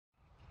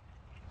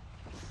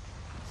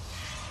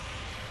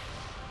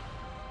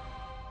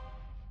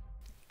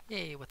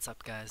Hey, what's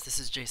up guys? This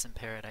is Jason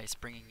Paradise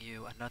bringing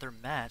you another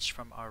match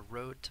from our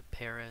Road to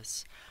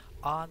Paris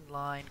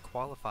online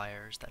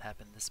qualifiers that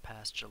happened this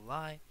past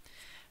July.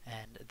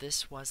 And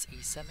this was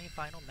a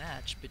semi-final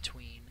match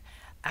between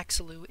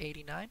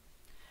Axellou89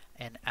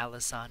 and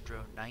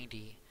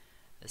Al3ssandro90.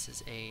 This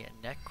is a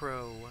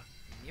Necro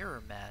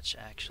mirror match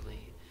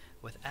actually,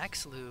 with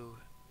Axellou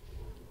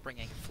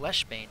bringing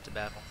Fleshbane to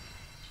battle,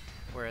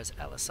 whereas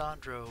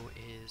Alessandro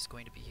is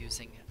going to be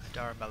using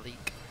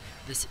Adar-Malik.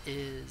 This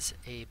is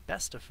a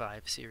best of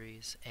 5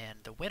 series, and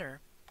the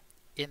winner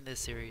in this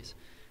series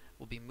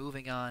will be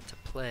moving on to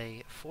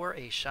play for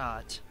a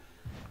shot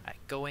at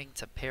going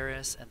to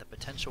Paris and the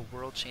potential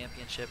World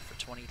Championship for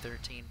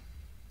 2013.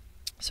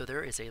 So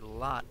there is a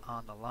lot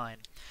on the line.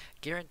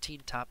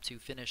 Guaranteed top 2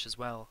 finish as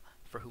well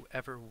for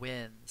whoever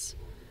wins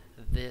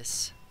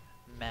this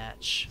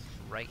match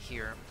right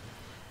here.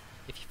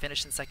 If you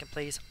finish in second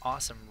place,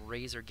 awesome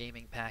Razor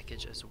Gaming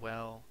package as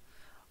well,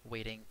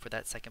 waiting for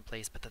that second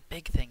place. But the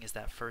big thing is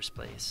that first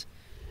place,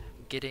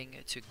 getting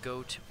to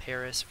go to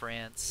Paris,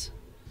 France,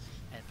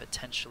 and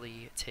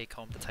potentially take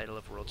home the title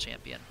of world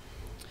champion.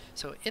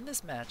 So in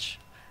this match,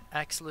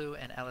 Axellou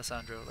and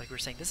Alessandro, like we were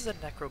saying, this is a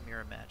Necro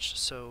mirror match.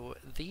 So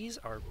these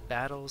are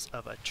battles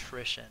of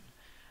attrition.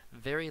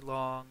 Very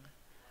long,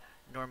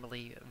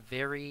 normally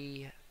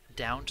very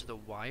down to the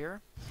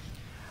wire.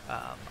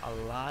 A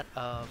lot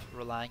of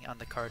relying on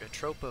the card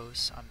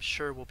Atropos. I'm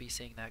sure we'll be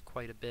seeing that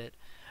quite a bit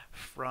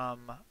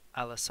from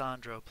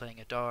Alessandro playing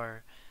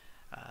Adar.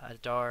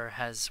 Adar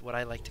has what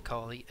I like to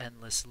call the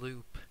endless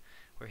loop,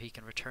 where he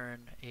can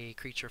return a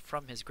creature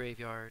from his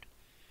graveyard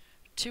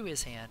to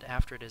his hand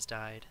after it has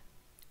died.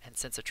 And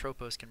since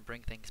Atropos can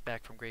bring things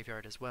back from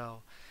graveyard as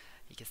well,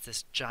 he gets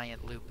this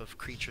giant loop of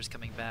creatures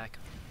coming back.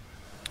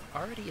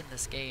 Already in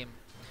this game,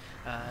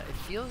 it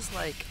feels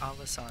like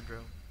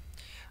Alessandro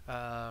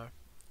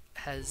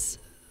has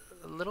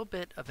a little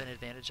bit of an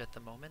advantage at the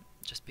moment,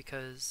 just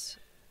because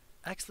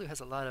Axellou has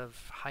a lot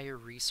of higher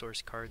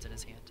resource cards in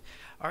his hand.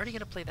 Already going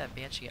to play that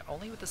Banshee,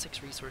 only with the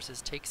 6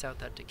 resources, takes out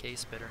that Decay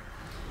Spitter,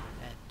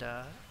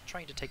 and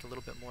trying to take a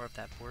little bit more of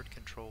that board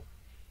control.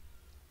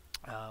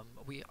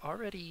 We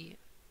already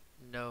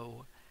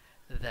know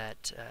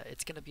that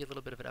it's going to be a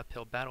little bit of an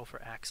uphill battle for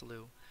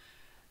Axellou,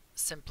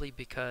 simply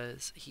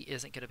because he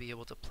isn't going to be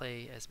able to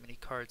play as many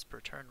cards per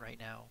turn right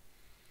now.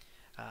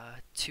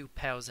 2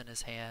 POWs in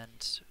his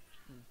hand,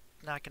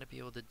 not going to be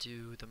able to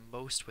do the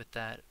most with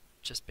that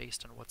just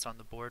based on what's on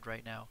the board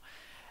right now.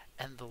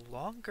 And the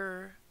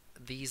longer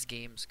these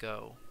games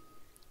go,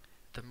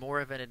 the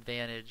more of an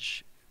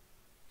advantage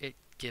it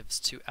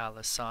gives to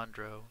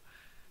Alessandro,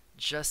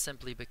 just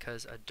simply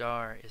because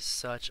Adar is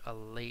such a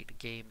late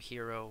game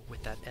hero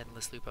with that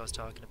endless loop I was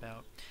talking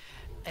about.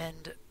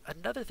 And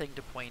another thing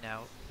to point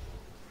out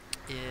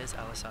is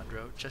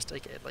Alessandro, just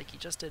like he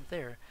just did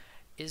there,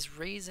 is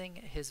raising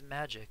his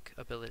magic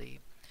ability,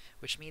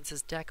 which means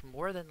his deck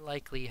more than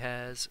likely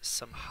has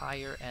some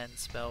higher end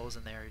spells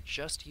in there.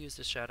 Just use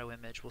the Shadow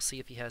Image. We'll see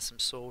if he has some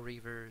Soul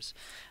Reavers,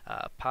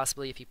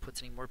 possibly if he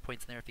puts any more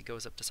points in there, if he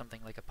goes up to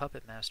something like a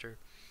Puppet Master.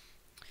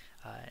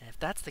 And if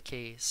that's the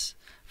case,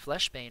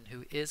 Fleshbane,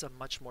 who is a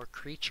much more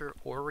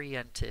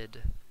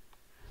creature-oriented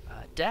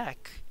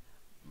deck,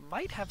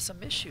 might have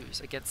some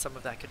issues against some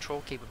of that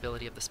control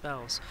capability of the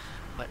spells.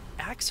 But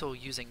Axel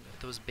using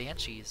those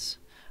Banshees,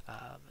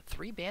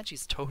 3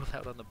 Banshees total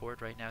out on the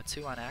board right now,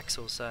 2 on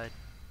Axel's side,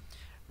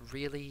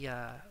 really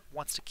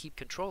wants to keep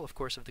control, of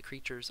course, of the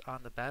creatures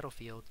on the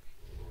battlefield.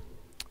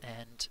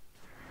 And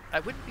I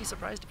wouldn't be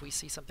surprised if we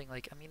see something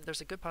like, I mean,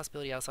 there's a good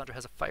possibility Alessandro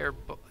has a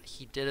fireball.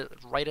 He did it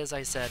right as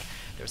I said.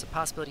 There's a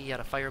possibility he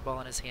had a fireball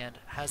in his hand,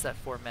 has that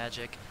 4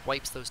 magic,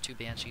 wipes those 2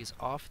 Banshees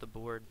off the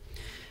board.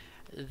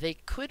 They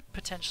could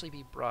potentially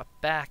be brought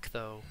back,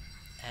 though,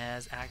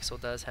 as Axel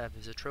does have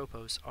his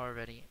Atropos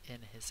already in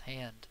his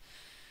hand.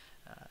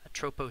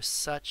 Atropos,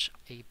 such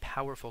a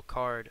powerful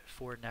card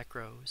for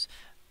Necros,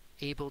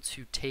 able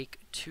to take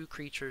 2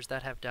 creatures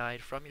that have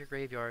died from your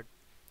graveyard,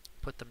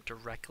 put them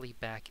directly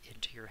back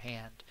into your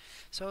hand.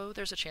 So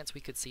there's a chance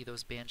we could see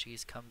those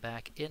Banshees come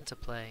back into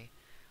play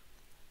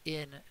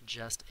in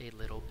just a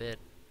little bit.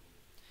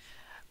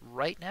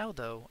 Right now,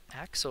 though,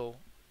 Axel,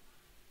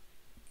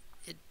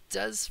 it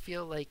does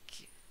feel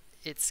like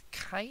it's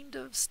kind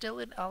of still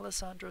in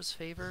Alessandro's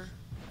favor.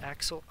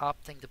 Axel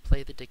opting to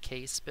play the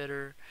Decay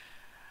Spitter.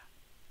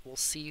 We'll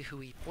see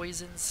who he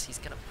poisons. He's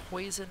going to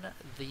poison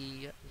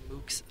the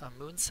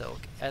Moonsilk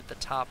at the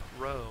top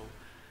row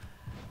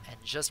and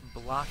just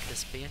block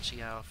this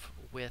Banshee off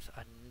with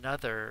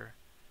another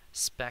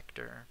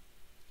Spectre.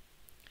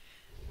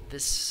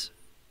 This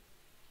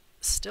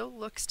still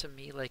looks to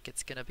me like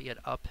it's going to be an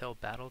uphill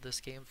battle this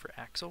game for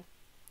Axel,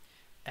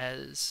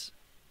 as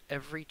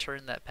every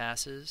turn that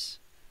passes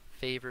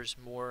favors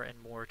more and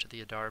more to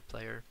the Adar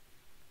player.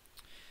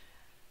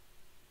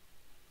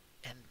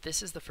 And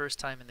this is the first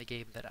time in the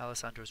game that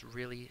Alessandro's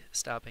really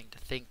stopping to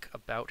think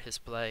about his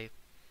play.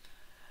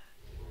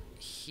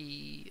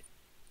 He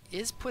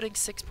is putting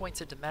 6 points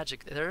into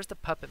magic. There's the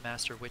Puppet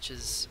Master, which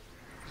is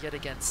yet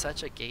again,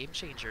 such a game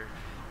changer.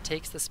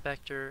 Takes the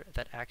Spectre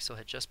that Axel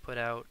had just put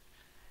out,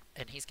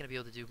 and he's going to be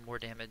able to do more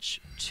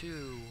damage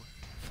to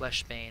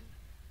Fleshbane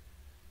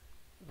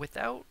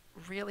without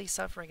really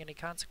suffering any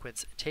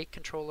consequence. Take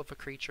control of a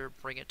creature,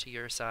 bring it to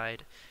your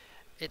side.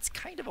 It's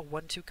kind of a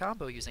 1-2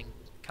 combo using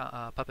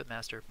Puppet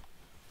Master.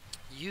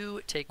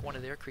 You take one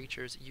of their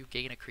creatures, you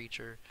gain a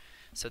creature,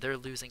 so they're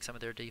losing some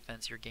of their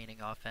defense, you're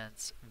gaining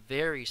offense.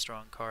 Very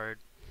strong card.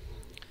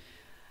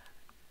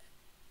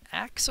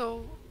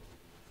 Axel,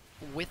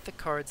 with the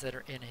cards that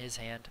are in his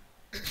hand,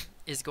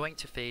 is going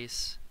to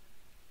face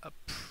a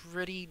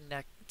pretty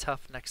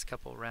tough next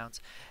couple rounds.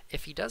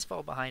 If he does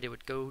fall behind, it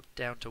would go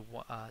down to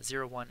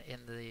 0-1 in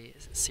the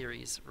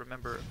series.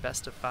 Remember,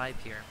 best of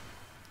 5 here.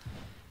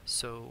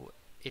 So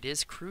it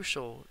is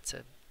crucial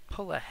to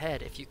pull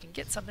ahead. If you can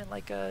get something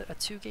like a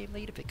 2-game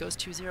lead, if it goes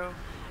 2-0, you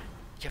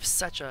have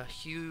such a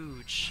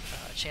huge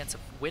chance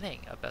of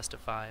winning a best of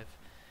 5,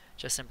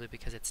 just simply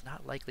because it's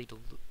not likely to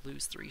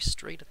lose 3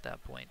 straight at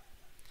that point.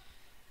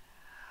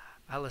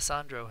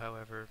 Al3ssandro,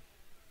 however,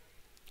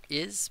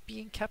 is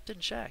being kept in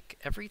check.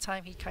 Every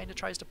time he kind of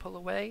tries to pull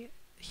away,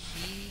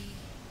 he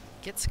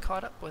gets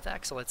caught up with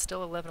Axel. It's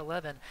still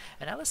 11-11,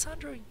 and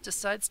Al3ssandro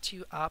decides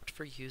to opt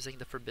for using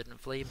the Forbidden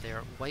Flame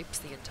there. Wipes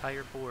the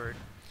entire board,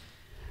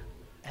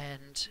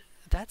 and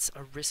that's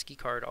a risky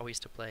card always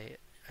to play.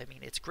 I mean,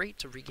 it's great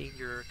to regain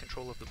your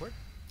control of the board,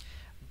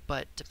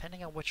 but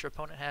depending on what your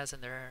opponent has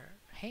in their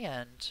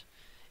hand,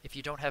 if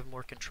you don't have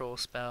more control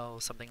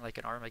spells, something like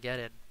an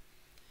Armageddon,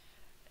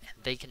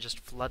 and they can just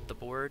flood the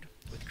board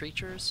with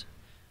creatures,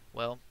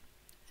 well,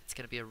 it's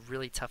going to be a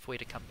really tough way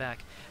to come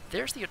back.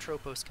 There's the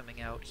Atropos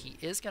coming out. He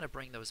is going to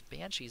bring those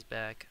Banshees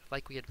back,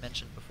 like we had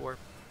mentioned before.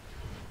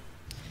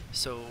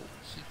 So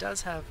he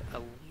does have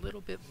a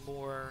little bit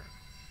more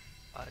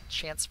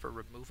chance for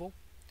removal.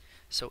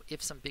 So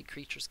if some big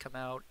creatures come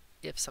out,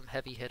 if some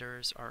heavy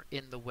hitters are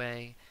in the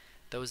way,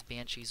 those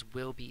Banshees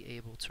will be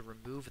able to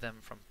remove them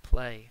from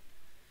play.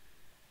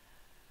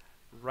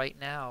 Right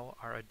now,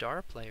 our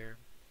Adar player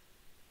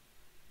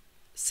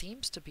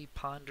seems to be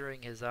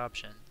pondering his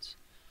options.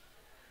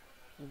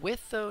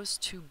 With those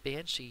 2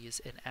 Banshees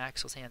in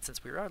Axel's hand,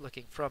 since we are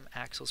looking from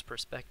Axel's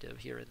perspective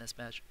here in this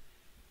match,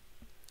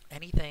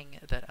 anything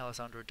that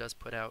Al3ssandro does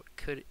put out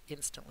could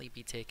instantly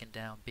be taken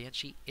down.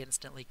 Banshee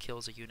instantly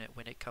kills a unit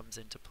when it comes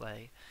into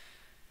play.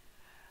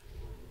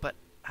 But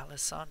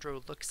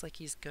Al3ssandro looks like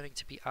he's going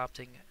to be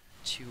opting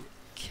to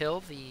kill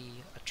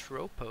the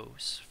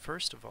Atropos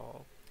first of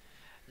all.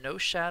 No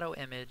Shadow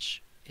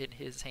Image in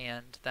his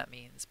hand, that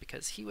means,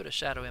 because he would have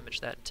Shadow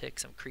Imaged that and take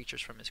some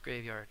creatures from his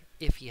graveyard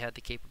if he had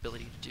the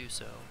capability to do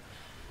so.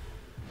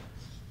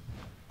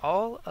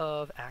 All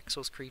of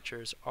Axel's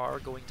creatures are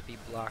going to be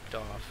blocked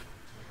off.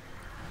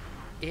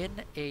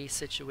 In a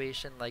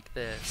situation like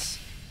this,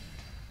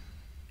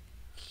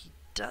 he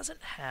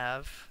doesn't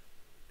have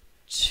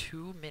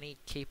too many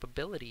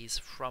capabilities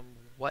from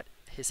what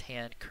his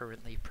hand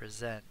currently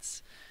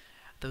presents.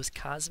 Those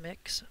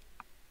Cosmics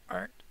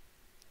aren't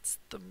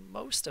the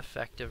most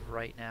effective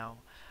right now.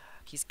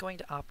 He's going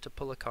to opt to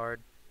pull a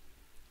card,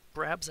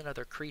 grabs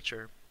another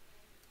creature,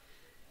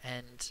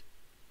 and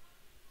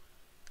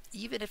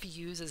even if he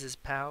uses his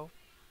POW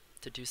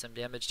to do some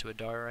damage to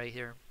Adar right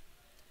here,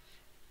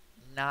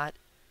 not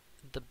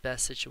the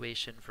best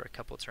situation for a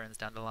couple turns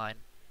down the line.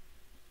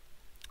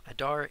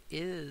 Adar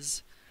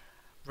is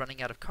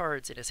running out of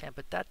cards in his hand,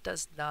 but that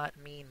does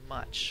not mean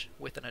much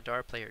with an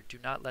Adar player. Do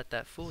not let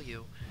that fool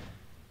you.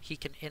 He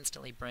can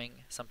instantly bring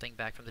something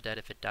back from the dead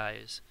if it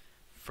dies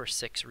for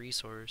 6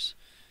 resource.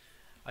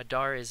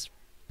 Adar is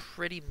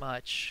pretty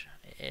much,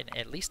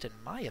 at least in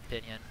my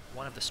opinion,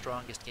 one of the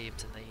strongest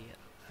games in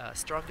the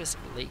strongest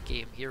late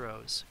game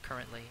heroes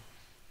currently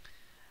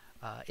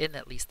in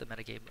at least the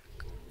metagame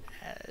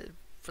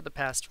for the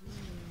past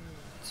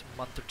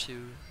month or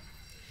two.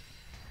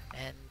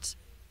 And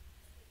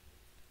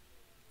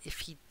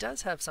if he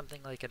does have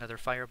something like another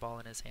Fireball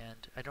in his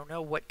hand, I don't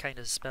know what kind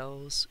of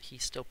spells he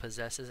still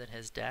possesses in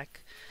his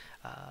deck.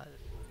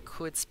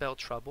 Could spell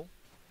trouble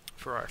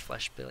for our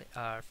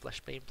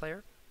Fleshbane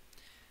player.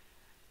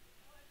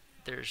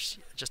 There's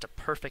just a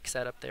perfect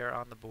setup there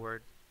on the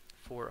board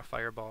for a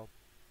Fireball,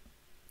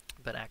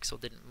 but Axel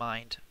didn't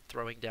mind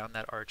throwing down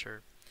that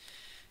Archer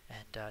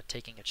and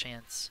taking a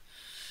chance.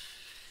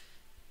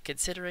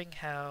 Considering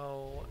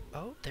how...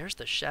 oh, there's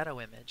the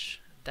Shadow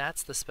Image.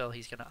 That's the spell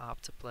he's going to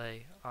opt to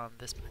play on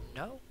this.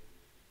 No?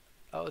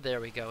 Oh, there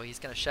we go. He's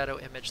going to Shadow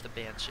Image the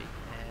Banshee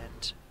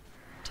and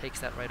takes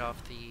that right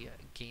off the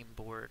game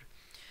board.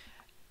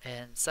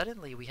 And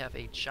suddenly we have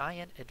a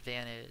giant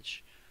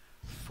advantage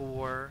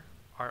for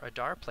our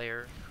Adar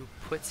player, who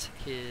puts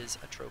his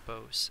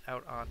Atropos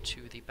out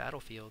onto the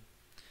battlefield.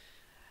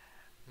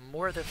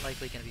 More than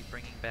likely going to be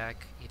bringing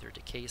back either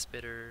Decay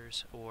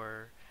Spitters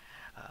or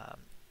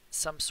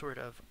some sort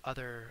of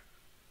other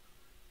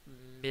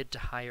mid to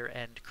higher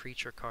end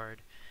creature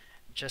card,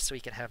 just so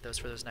he can have those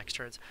for those next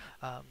turns.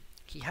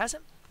 He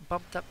hasn't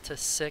bumped up to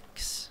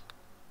 6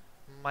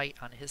 might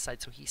on his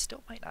side, so he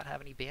still might not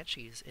have any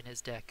Banshees in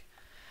his deck.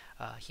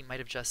 He might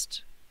have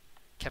just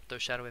kept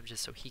those shadow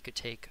images so he could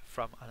take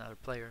from another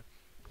player.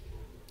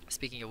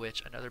 Speaking of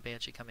which, another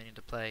Banshee coming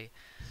into play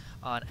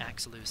on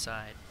Axellou's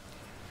side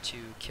to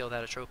kill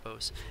that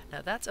Atropos.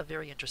 Now that's a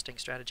very interesting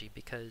strategy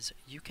because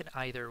you can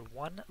either,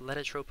 one, let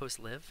Atropos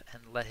live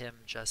and let him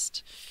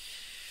just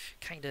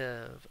kind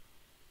of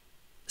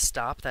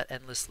stop that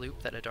endless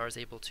loop that Adar is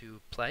able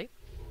to play,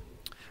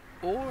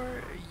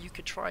 or you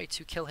could try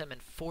to kill him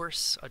and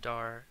force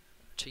Adar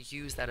to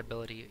use that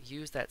ability,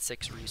 use that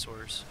 6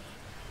 resource,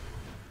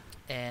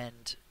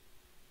 and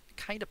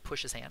kind of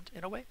push his hand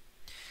in a way.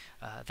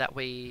 That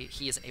way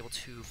he isn't able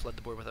to flood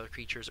the board with other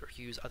creatures or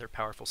use other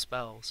powerful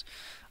spells.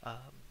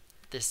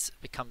 This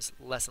becomes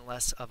less and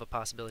less of a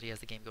possibility as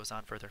the game goes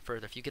on further and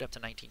further. If you get up to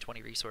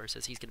 19-20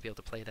 resources, he's going to be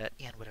able to play that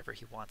and whatever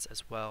he wants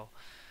as well.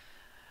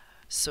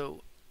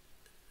 So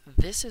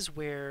this is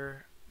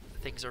where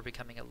things are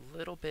becoming a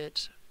little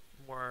bit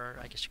more,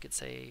 I guess you could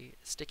say,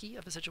 sticky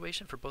of a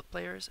situation for both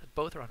players.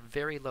 Both are on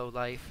very low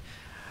life.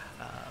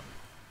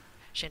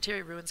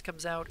 Shantiri Ruins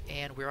comes out,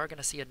 and we are going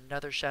to see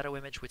another shadow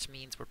image, which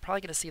means we're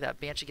probably going to see that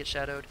Banshee get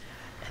shadowed.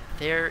 And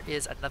there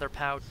is another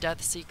POW,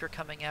 Death Seeker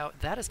coming out.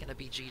 That is going to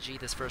be GG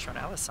this first round.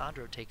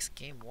 Al3ssandro takes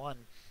game 1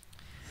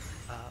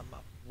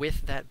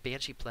 with that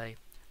Banshee play.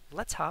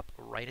 Let's hop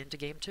right into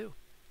game 2.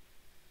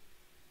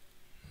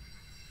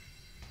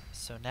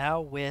 So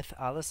now with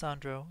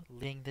Al3ssandro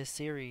leading this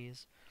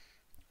series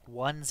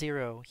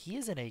 1-0, he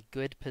is in a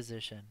good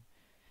position.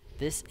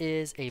 This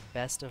is a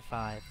best of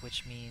 5,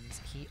 which means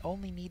he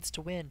only needs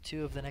to win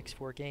 2 of the next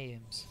 4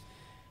 games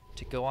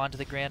to go on to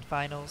the grand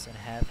finals and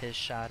have his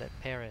shot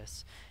at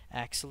Paris.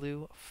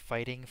 Axellou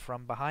fighting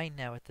from behind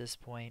now at this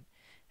point,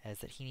 as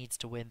that he needs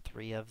to win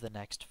 3 of the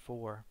next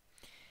 4.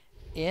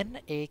 In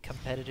a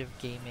competitive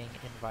gaming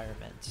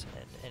environment,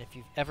 and if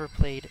you've ever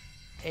played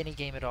any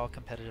game at all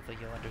competitively,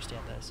 you'll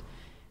understand this,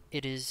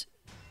 it is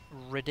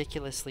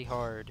ridiculously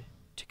hard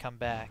to come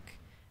back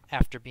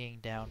after being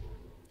down,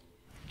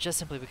 just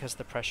simply because of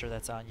the pressure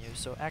that's on you.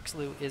 So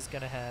Axellou is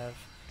going to have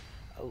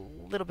a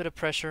little bit of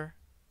pressure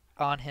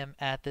on him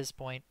at this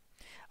point.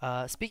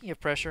 Speaking of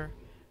pressure,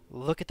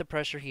 look at the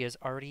pressure he has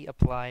already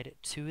applied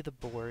to the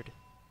board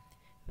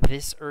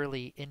this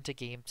early into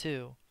game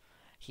 2.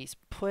 He's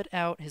put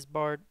out his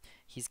Bard,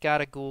 he's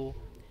got a Ghoul,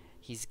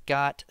 he's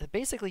got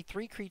basically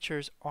 3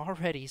 creatures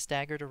already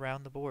staggered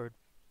around the board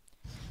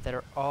that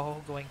are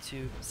all going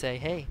to say,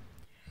 hey,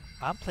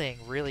 I'm playing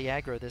really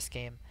aggro this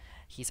game.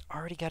 He's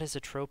already got his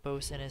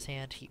Atropos in his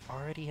hand. He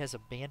already has a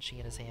Banshee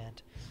in his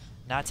hand.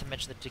 Not to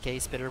mention the Decay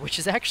Spitter, which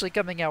is actually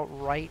coming out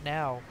right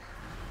now.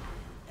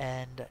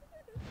 And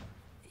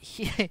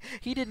he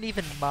didn't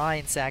even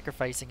mind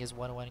sacrificing his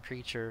 1/1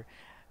 creature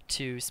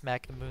to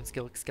smack the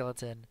Moonskill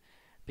Skeleton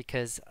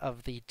because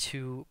of the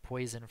 2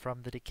 poison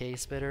from the Decay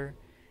Spitter.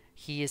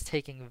 He is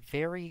taking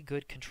very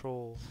good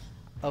control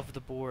of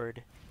the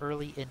board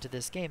early into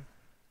this game.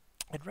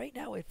 And right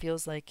now it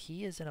feels like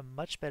he is in a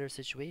much better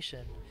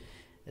situation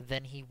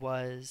than he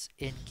was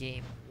in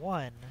game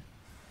 1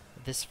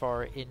 this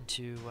far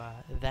into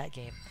that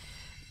game.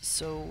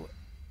 So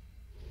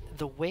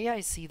the way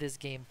I see this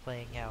game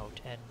playing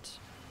out, and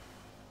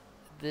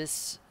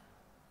this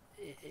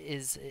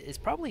is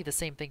probably the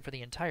same thing for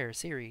the entire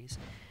series,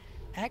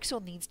 Axel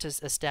needs to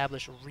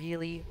establish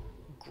really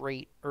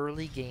great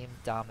early game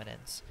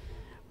dominance.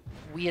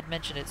 We had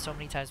mentioned it so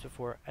many times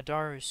before,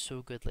 Adar is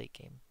so good late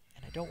game,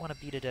 and I don't want to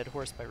beat a dead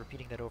horse by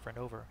repeating that over and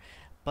over,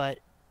 but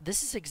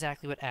this is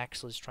exactly what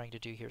Axel is trying to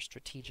do here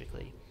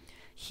strategically.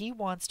 He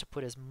wants to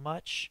put as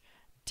much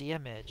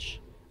damage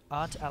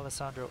onto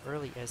Al3ssandro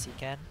early as he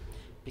can,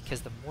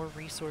 because the more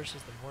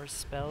resources, the more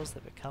spells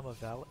that become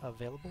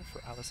available for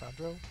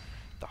Al3ssandro,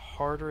 the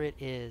harder it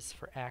is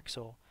for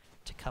Axel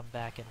to come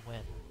back and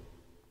win.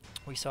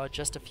 We saw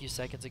just a few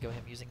seconds ago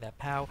him using that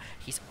POW.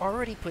 He's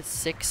already put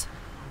 6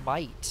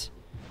 might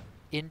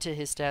into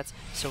his stats,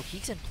 so he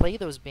can play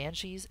those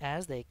Banshees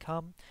as they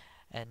come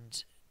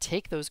and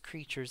take those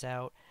creatures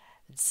out.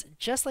 It's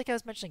just like I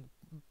was mentioning,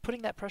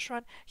 putting that pressure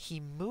on, he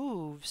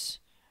moves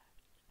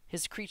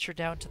his creature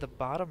down to the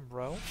bottom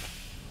row,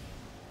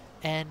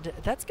 and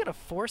that's going to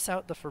force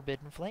out the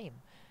Forbidden Flame.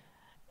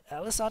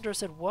 Al3ssandro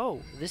said,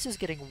 whoa, this is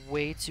getting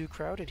way too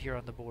crowded here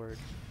on the board.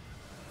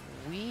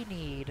 We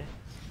need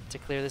to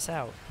clear this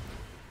out.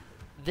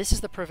 This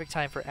is the perfect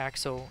time for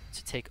Axel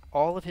to take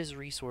all of his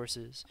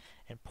resources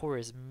and pour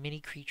as many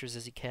creatures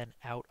as he can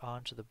out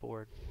onto the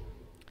board.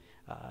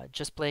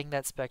 Just playing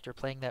that Spectre,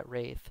 playing that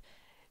Wraith,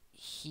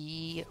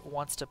 he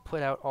wants to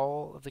put out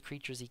all of the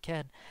creatures he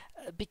can,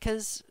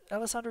 because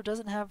Al3ssandro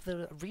doesn't have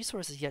the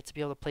resources yet to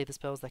be able to play the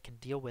spells that can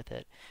deal with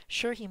it.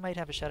 Sure, he might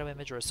have a Shadow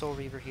Image or a Soul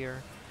Reaver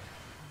here,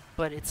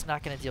 but it's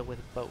not going to deal with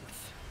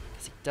both,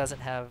 because he doesn't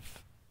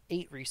have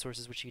 8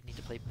 resources, which you'd need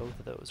to play both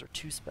of those, or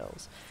 2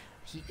 spells.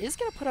 He is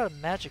going to put out a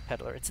Magic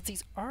Peddler, and since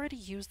he's already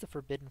used the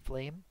Forbidden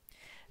Flame,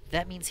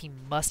 that means he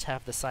must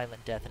have the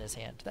Silent Death in his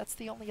hand. That's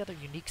the only other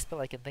unique spell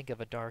I can think of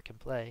Adar can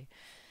play.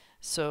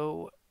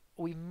 So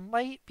we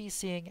might be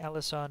seeing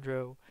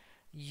Al3ssandro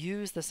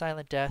use the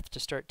Silent Death to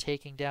start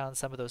taking down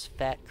some of those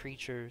fat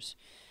creatures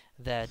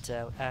that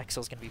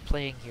Axel's going to be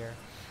playing here.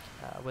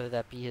 whether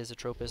that be his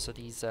Atropos or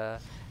these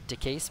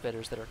Decay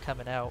Spitters that are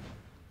coming out.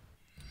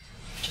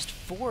 Just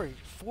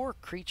four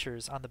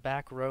creatures on the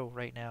back row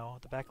right now,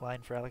 the back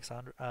line for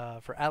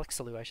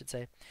Axellou, I should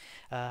say.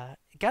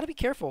 Got to be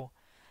careful.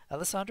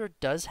 Alessandro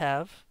does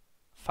have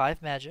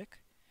 5 magic,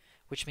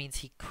 which means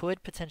he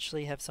could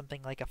potentially have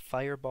something like a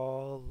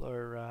Fireball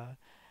or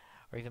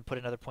even put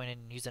another point in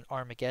and use an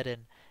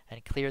Armageddon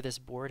and clear this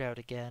board out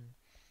again.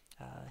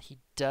 He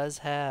does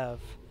have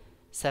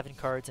 7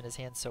 cards in his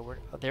hand, so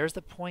there's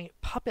the point.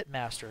 Puppet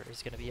Master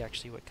is going to be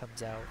actually what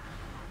comes out.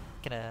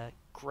 Gonna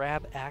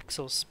grab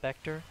Axel's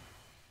Spectre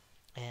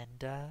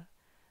and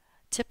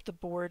tip the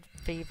board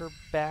favor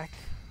back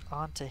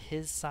onto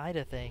his side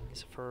of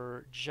things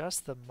for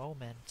just the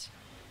moment.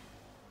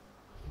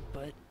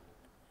 But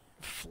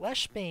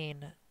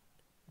Fleshbane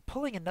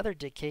pulling another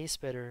Decay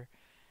Spitter.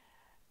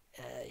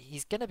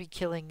 He's going to be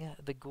killing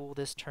the Ghoul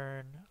this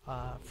turn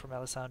from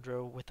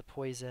Alessandro with the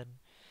poison.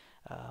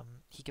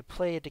 He could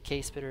play a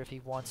Decay Spitter if he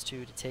wants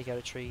to take out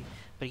a tree,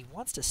 but he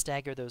wants to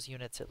stagger those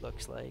units, it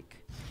looks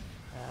like.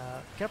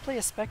 Gonna play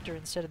a Spectre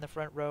instead in the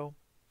front row.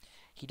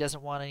 He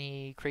doesn't want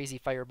any crazy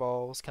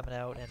fireballs coming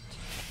out and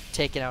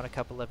taking out a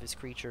couple of his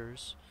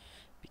creatures,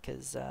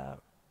 because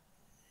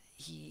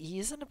he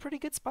is in a pretty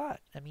good spot.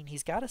 I mean,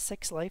 he's got a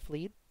 6 life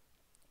lead,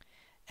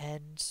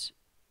 and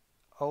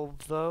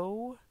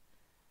although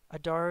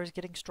Adar is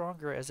getting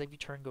stronger as every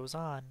turn goes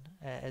on,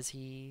 as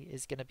he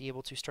is going to be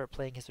able to start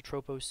playing his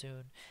Atropos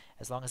soon,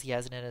 as long as he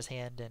has it in his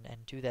hand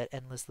and do that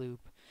endless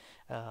loop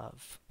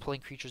of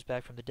pulling creatures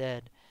back from the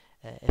dead.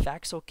 If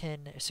Axel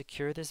can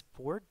secure this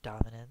board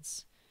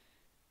dominance,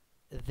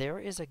 there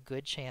is a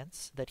good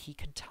chance that he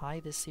can tie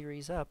this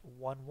series up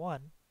 1-1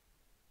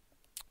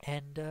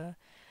 and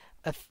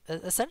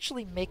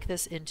essentially make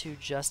this into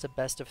just a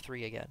best of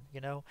 3 again.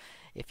 You know,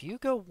 if you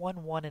go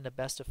 1-1 in a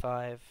best of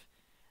 5,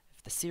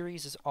 if the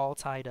series is all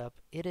tied up,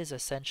 it is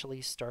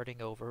essentially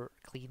starting over,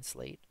 clean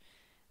slate.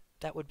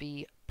 That would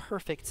be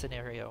perfect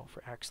scenario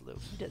for Axellou.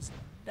 He does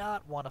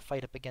not want to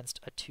fight up against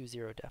a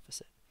 2-0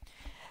 deficit.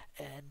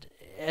 And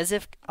as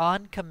if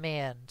on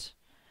command,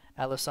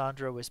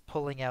 Alessandro is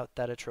pulling out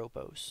that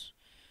Atropos.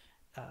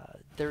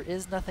 There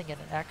is nothing in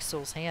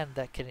Axel's hand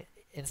that can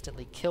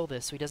instantly kill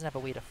this, so he doesn't have a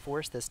way to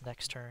force this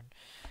next turn.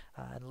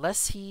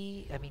 Unless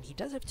he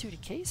does have 2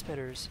 Decay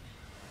Spitters.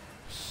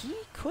 He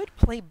could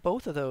play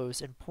both of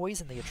those and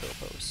poison the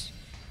Atropos.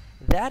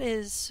 That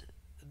is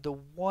the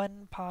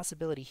one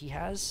possibility. He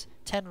has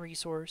 10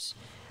 resource.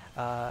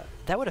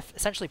 That would have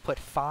essentially put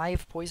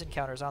 5 poison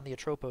counters on the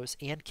Atropos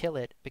and kill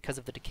it because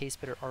of the Decay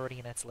Spitter already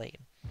in its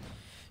lane.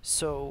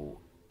 So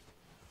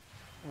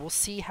we'll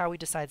see how he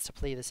decides to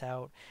play this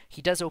out.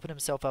 He does open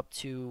himself up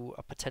to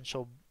a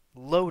potential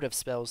load of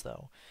spells,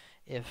 though,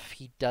 if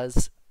he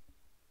does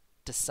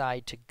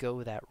decide to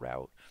go that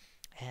route.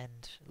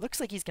 And it looks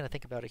like he's going to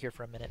think about it here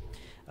for a minute.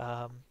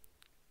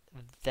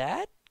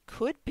 That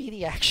could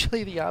be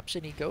actually the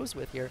option he goes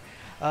with here.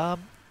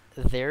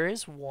 There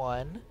is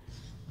 1,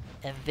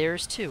 and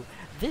there's 2.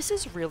 This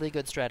is really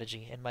good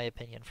strategy, in my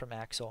opinion, from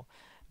Axel,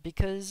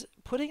 because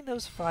putting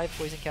those 5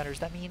 poison counters,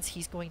 that means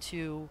he's going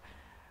to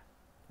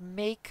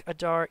make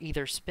Adar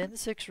either spend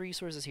 6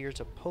 resources here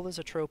to pull his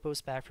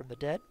Atropos back from the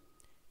dead,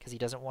 because he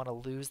doesn't want to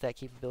lose that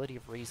capability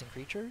of raising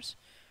creatures,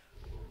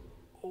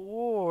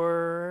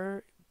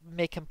 or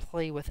make him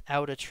play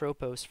without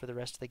Atropos for the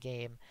rest of the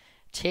game,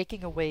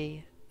 taking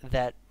away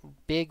that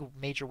big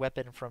major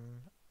weapon from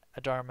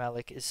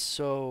Adar-Malik is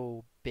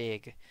so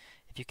big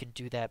if you can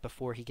do that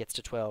before he gets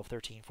to 12,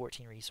 13,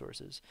 14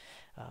 resources.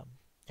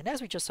 And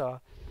as we just saw,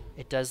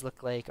 it does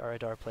look like our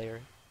Adar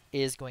player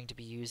is going to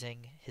be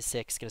using his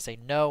 6, going to say,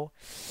 no,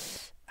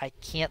 I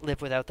can't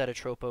live without that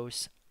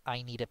Atropos,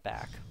 I need it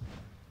back.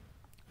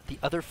 The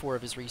other 4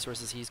 of his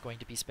resources he's going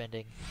to be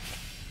spending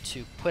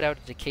to put out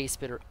a Decay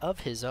Spitter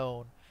of his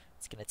own.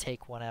 It's going to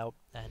take 1 out,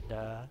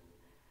 and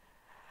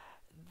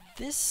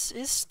this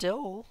is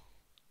still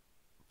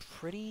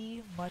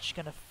pretty much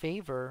going to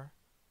favor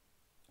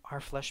our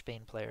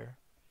Fleshbane player.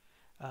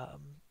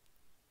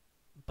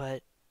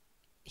 But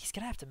he's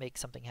going to have to make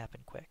something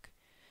happen quick.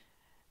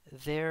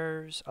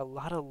 There's a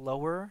lot of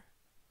lower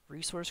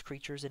resource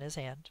creatures in his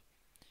hand,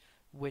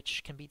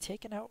 which can be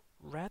taken out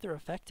rather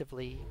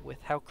effectively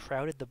with how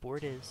crowded the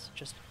board is,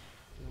 just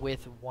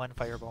with 1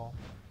 Fireball,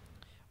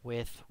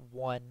 with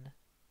 1...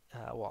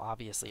 well,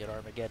 obviously, an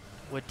Armageddon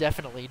would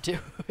definitely do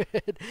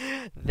it.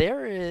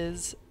 There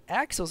is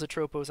Axel's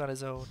Atropos on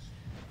his own,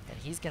 and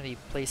he's going to be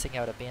placing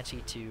out a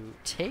Banshee to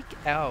take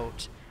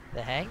out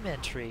the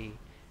Hangman Tree,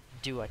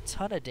 do a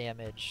ton of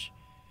damage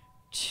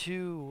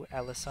to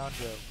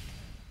Alessandro,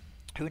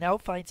 who now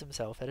finds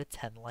himself at a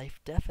 10 life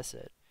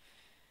deficit.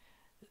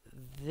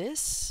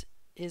 This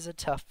is a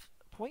tough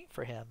point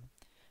for him.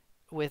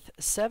 With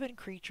 7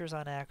 creatures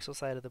on Axel's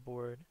side of the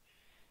board,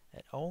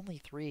 and only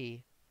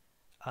 3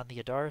 on the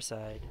Adar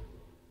side,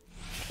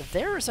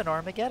 there is an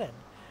Armageddon.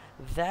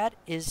 That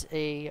is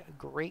a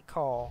great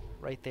call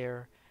right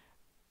there.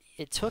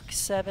 It took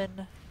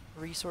 7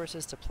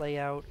 resources to play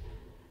out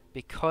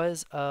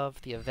because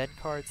of the event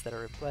cards that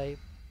are in play,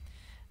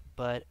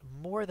 but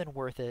more than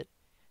worth it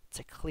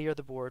to clear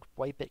the board,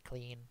 wipe it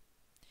clean.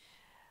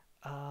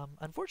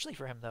 Unfortunately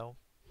for him, though,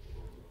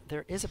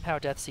 there is a POW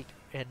Death Seek,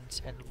 and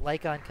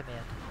like on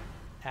command,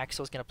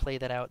 Axel's going to play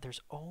that out.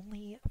 There's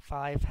only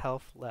 5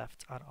 health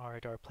left on our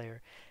Adar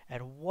player,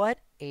 and what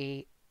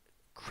a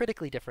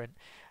critically different,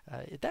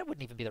 that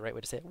wouldn't even be the right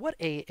way to say it, what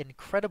a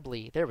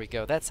incredibly, there we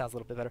go, that sounds a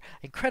little bit better,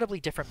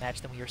 incredibly different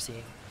match than we were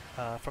seeing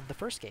from the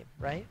first game,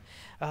 right?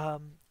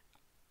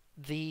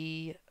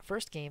 The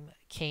first game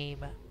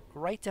came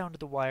right down to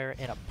the wire,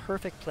 and a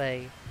perfect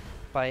play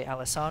by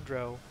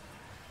Alessandro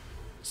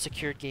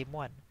secured game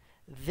 1.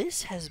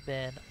 This has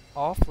been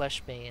all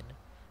Fleshbane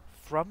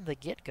from the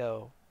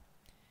get-go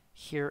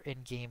here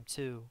in game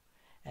 2,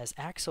 as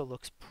Axel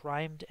looks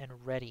primed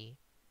and ready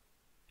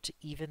to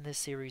even this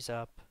series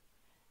up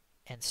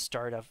and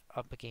start up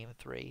a game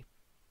 3.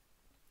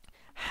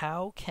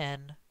 How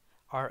can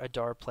our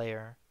Adar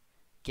player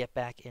get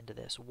back into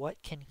this?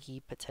 What can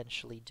he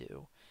potentially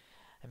do?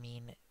 I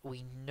mean,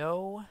 we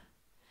know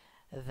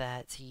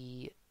that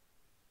he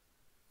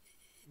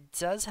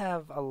does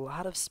have a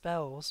lot of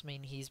spells. I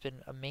mean, he's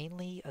been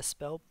mainly a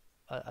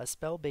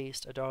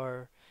spell-based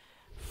Adar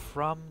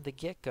from the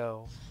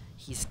get-go.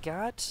 He's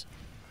got,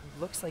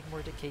 looks like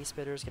more Decay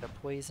Spitter is going to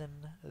poison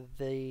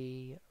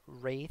the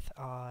Wraith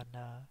on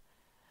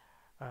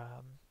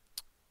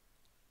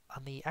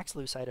the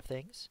Axellou side of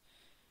things.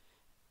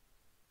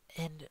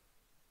 And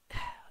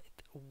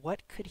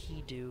what could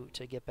he do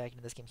to get back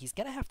into this game? He's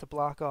going to have to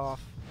block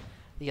off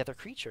the other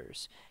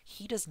creatures.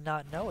 He does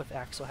not know if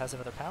Axel has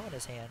another POW in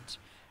his hand.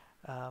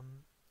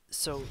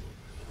 So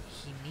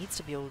he needs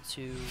to be able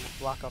to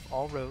block off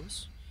all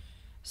rows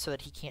so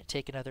that he can't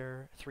take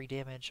another 3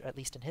 damage, at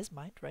least in his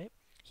mind, right?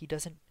 He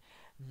doesn't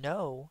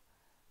know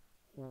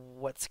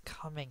what's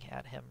coming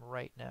at him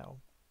right now.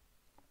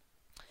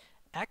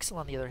 Axel,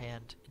 on the other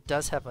hand,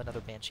 does have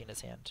another Banshee in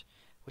his hand,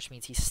 which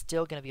means he's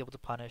still going to be able to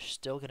punish,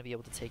 still going to be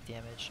able to take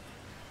damage.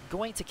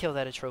 Going to kill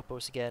that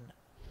Atropos again,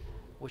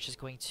 which is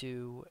going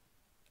to,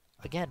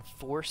 again,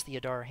 force the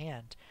Adar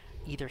hand.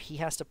 Either he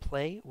has to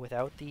play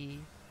without the...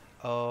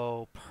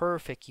 Oh,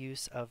 perfect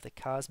use of the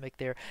Cosmic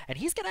there. And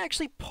he's going to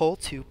actually pull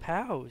 2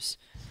 POWs.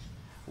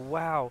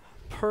 Wow,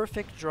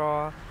 perfect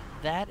draw.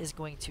 That is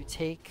going to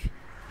take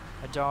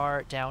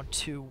Adar down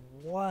to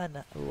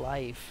 1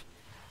 life,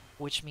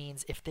 which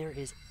means if there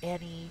is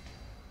any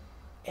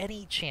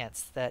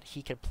chance that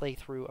he can play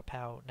through a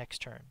POW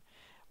next turn,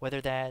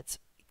 whether that's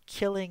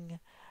killing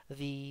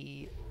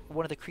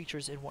one of the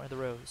creatures in one of the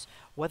rows,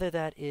 whether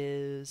that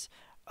is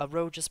a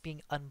row just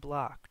being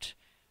unblocked,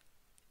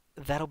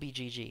 that'll be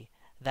GG.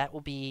 That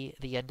will be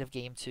the end of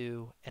game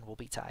 2, and we'll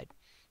be tied.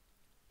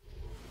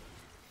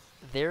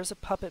 There's a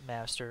Puppet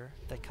Master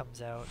that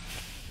comes out,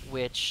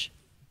 which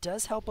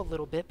does help a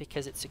little bit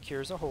because it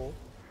secures a hole.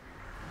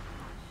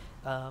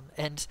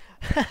 And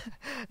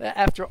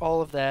after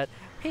all of that,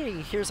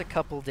 hey, here's a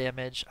couple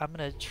damage. I'm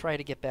going to try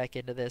to get back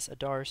into this.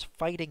 Adar's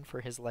fighting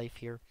for his life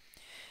here.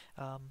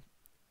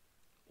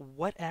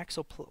 What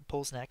Axel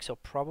pulls next, he'll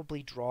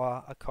probably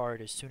draw a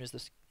card as soon as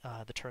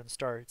the turn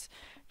starts,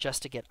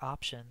 just to get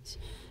options.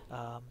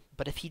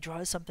 But if he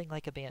draws something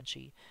like a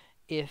Banshee,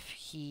 if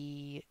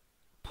he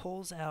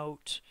pulls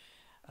out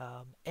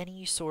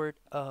any sort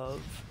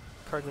of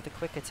card with a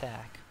quick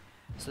attack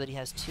so that he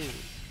has 2,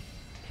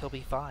 he'll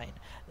be fine.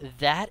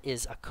 That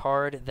is a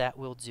card that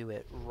will do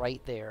it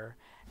right there.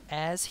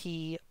 As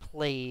he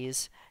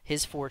plays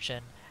his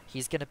fortune,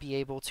 he's going to be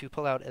able to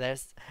pull out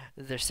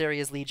the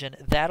Seria's Legion.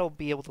 That'll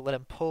be able to let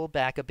him pull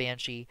back a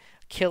Banshee,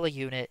 kill a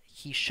unit.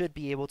 He should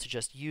be able to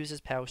just use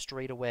his POW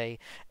straight away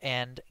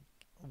and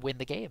win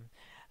the game.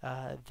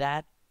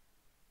 That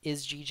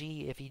is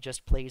GG if he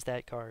just plays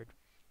that card.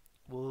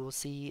 We'll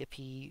see if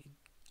he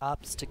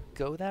opts to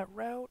go that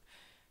route.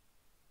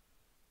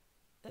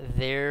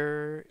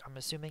 There, I'm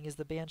assuming, is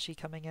the Banshee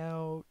coming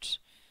out.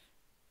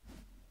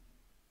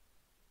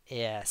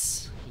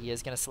 Yes, he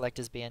is going to select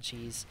his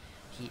Banshees.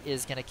 He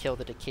is going to kill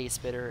the Decay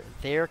Spitter.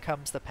 There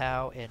comes the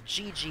POW, and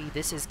GG.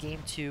 This is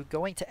game 2,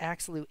 going to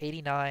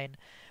Axellou89,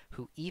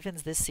 who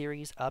evens this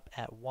series up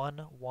at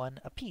 1-1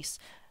 apiece.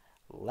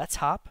 Let's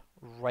hop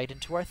right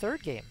into our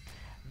third game.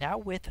 Now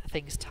with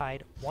things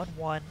tied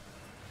 1-1,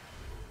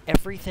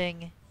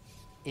 everything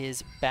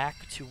is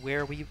back to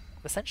where we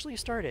essentially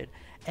started,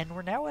 and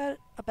we're now at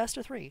a best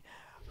of 3.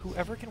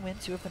 Whoever can win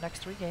 2 of the next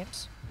 3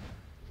 games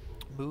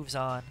moves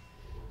on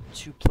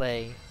to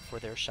play for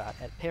their shot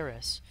at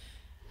Paris.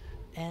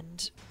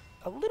 And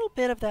a little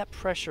bit of that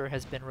pressure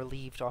has been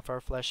relieved off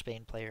our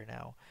Fleshbane player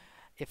now.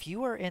 If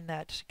you are in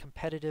that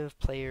competitive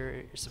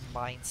player's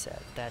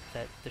mindset, that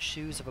the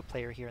shoes of a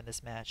player here in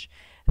this match,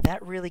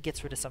 that really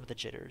gets rid of some of the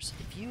jitters.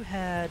 If you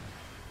had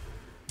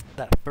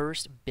that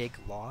first big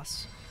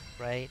loss,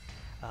 right,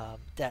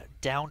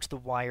 that down to the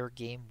wire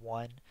game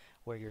 1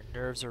 where your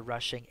nerves are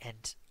rushing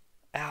and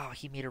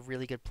he made a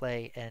really good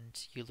play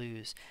and you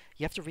lose,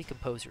 you have to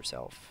recompose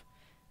yourself.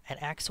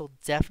 And Axel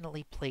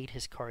definitely played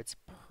his cards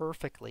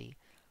perfectly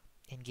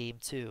in game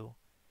 2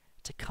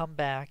 to come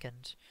back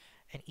and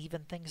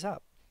even things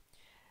up.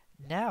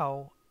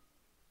 Now,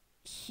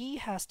 he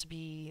has to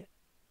be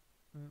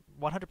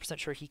 100%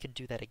 sure he can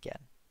do that again,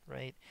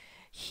 right?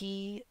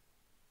 He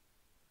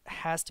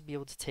has to be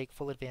able to take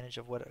full advantage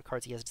of what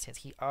cards he has in his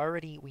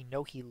hands. We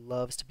know he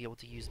loves to be able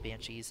to use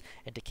Banshees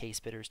and Decay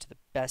Spitters to the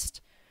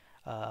best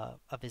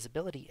of his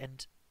ability,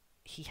 and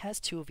he has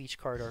 2 of each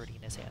card already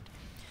in his hand.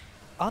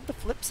 On the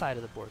flip side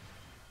of the board,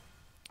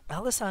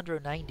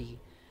 R2P,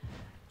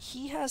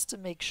 he has to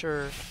make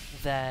sure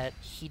that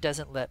he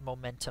doesn't let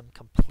momentum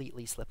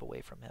completely slip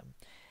away from him.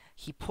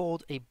 He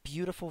pulled a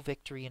beautiful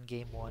victory in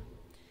Game 1,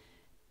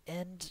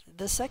 and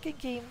the second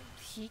game,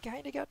 he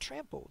kind of got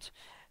trampled.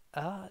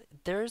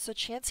 There's a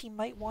chance he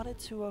might wanted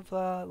to have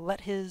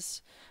let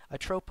his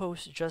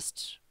Atropos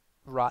just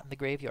rot in the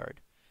graveyard,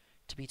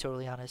 to be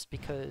totally honest,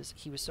 because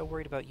he was so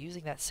worried about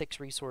using that 6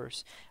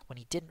 resource when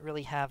he didn't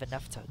really have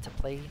enough to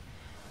play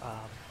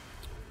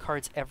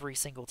cards every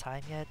single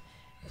time yet,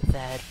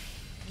 that,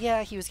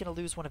 yeah, he was going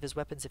to lose one of his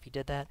weapons if he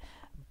did that,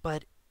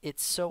 but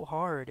it's so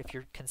hard if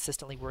you're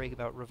consistently worrying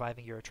about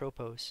reviving your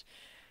Atropos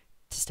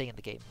to stay in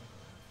the game.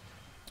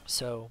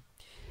 So,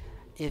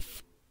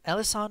 if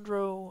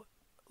Alessandro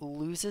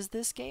loses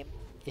this game,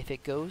 if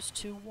it goes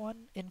 2-1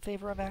 in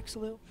favor of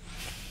Axellou,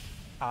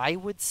 I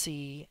would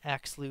see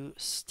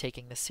Axellou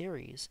taking the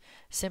series,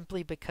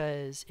 simply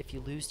because if you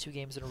lose 2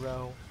 games in a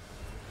row,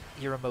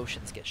 your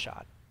emotions get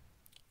shot.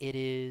 It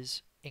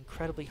is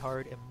incredibly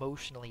hard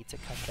emotionally to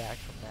come back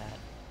from that,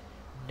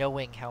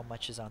 knowing how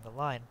much is on the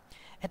line.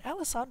 And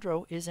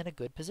Alessandro is in a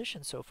good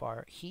position so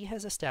far. He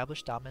has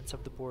established dominance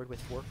of the board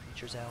with 4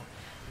 creatures out.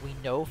 We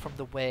know from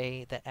the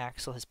way that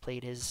Axel has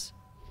played his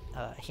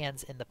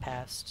hands in the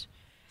past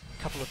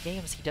couple of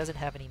games, he doesn't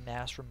have any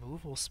mass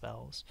removal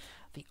spells.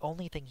 The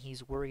only thing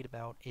he's worried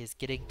about is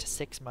getting to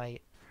 6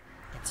 might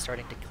and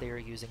starting to clear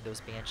using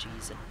those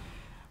Banshees and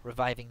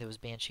reviving those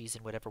Banshees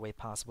in whatever way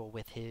possible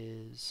with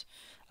his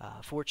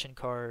fortune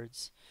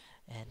cards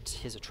and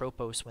his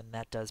Atropos when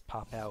that does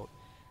pop out,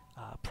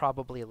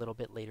 probably a little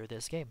bit later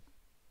this game.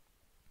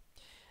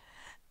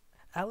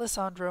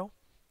 Alessandro,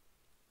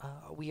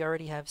 we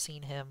already have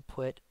seen him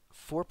put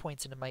 4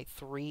 points into might,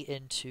 3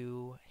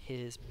 into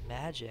his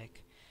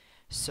magic.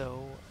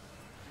 So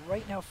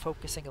right now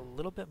focusing a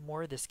little bit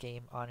more this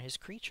game on his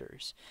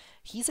creatures.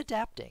 He's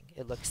adapting,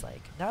 it looks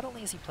like. Not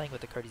only is he playing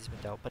with the card he's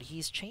been dealt, but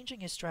he's changing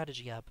his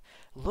strategy up.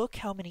 Look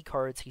how many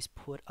cards he's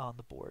put on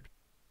the board.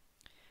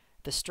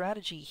 The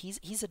strategy,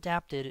 he's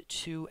adapted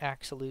to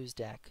Axellou's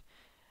deck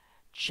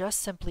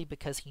just simply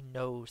because he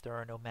knows there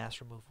are no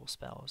mass removal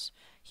spells.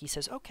 He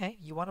says, okay,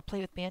 you want to play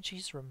with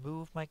Banshees,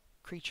 remove my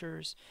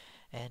creatures,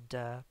 and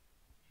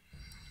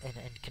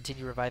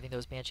continue reviving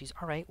those Banshees.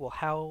 Alright, well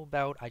how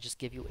about I just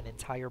give you an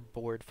entire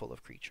board full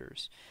of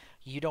creatures.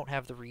 You don't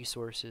have the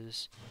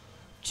resources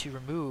to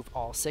remove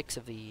all 6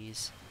 of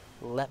these.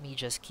 Let me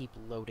just keep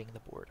loading the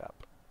board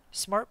up.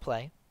 Smart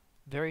play.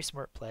 Very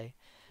smart play.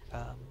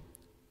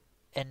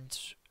 And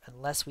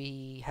unless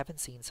we haven't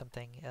seen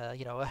something,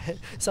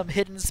 some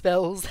hidden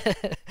spells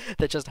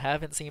that just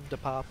haven't seemed to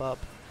pop up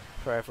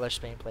for our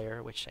Fleshbane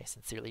player, which I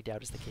sincerely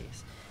doubt is the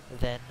case,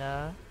 then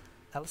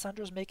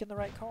Alessandro's making the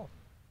right call.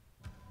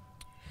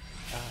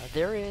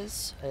 There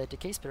is a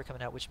Decay Spitter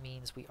coming out, which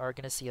means we are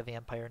going to see a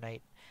Vampire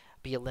Knight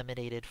be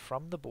eliminated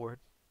from the board.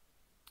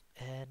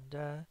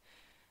 And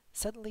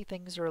suddenly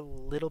things are a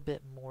little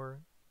bit more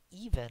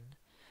even.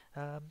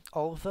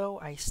 Although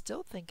I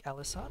still think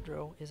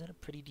Alessandro is in a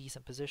pretty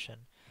decent position.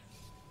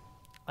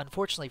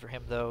 Unfortunately for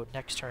him, though,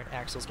 next turn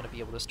Axel's going to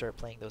be able to start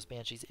playing those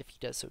Banshees if he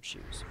does so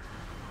choose.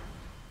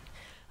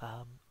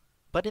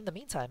 But in the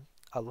meantime,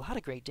 a lot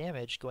of great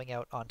damage going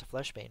out onto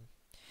Fleshbane.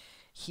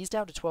 He's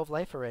down to 12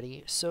 life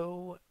already,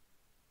 so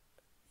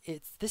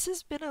this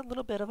has been a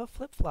little bit of a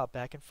flip-flop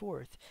back and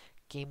forth.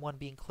 Game 1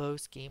 being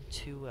close, Game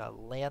 2 a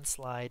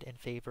landslide in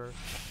favor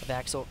of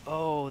Axel.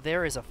 Oh,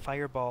 there is a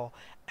fireball.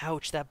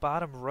 Ouch, that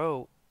bottom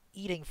row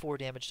eating 4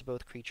 damage to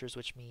both creatures,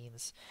 which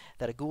means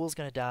that a ghoul's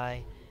going to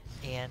die,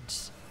 and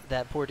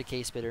that poor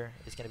Decay Spitter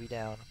is going to be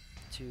down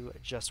to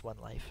just 1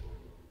 life.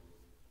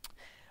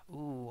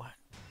 Ooh.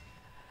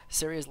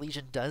 Seria's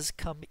Legion does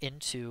come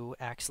into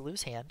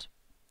Axellou's hand,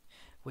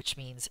 which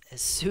means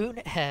as soon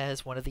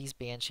as one of these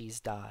Banshees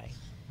die,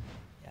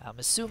 I'm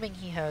assuming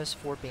he has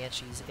 4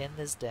 Banshees in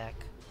this deck,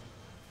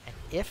 and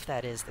if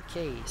that is the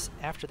case,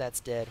 after that's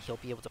dead, he'll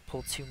be able to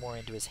pull 2 more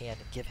into his hand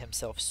and give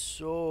himself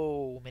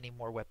so many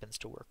more weapons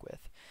to work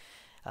with.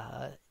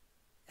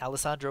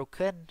 Alessandro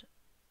could,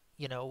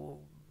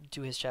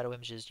 do his Shadow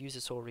Images, use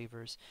his Soul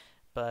Reavers,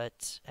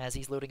 but as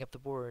he's loading up the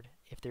board,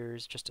 if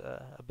there's just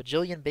a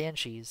bajillion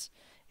Banshees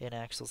in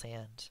Axel's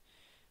hand,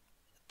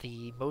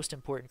 the most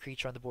important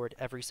creature on the board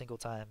every single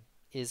time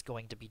is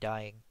going to be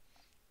dying.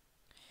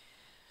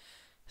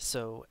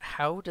 So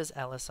how does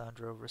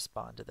Alessandro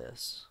respond to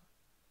this?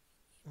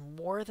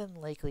 More than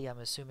likely, I'm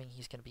assuming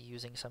he's going to be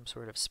using some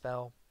sort of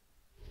spell,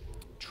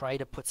 try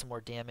to put some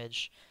more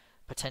damage,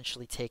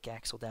 potentially take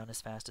Axel down as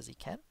fast as he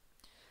can.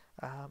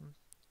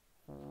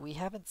 We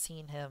haven't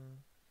seen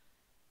him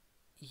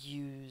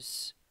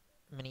use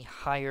many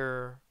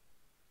higher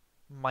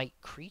might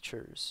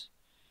creatures,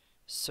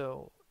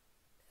 so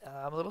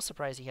I'm a little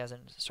surprised he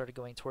hasn't started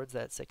going towards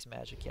that 6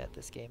 magic yet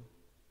this game.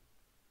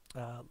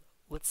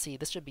 Let's see,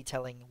 this should be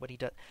telling what he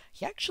does.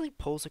 He actually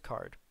pulls a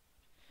card.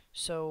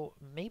 So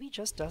maybe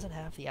just doesn't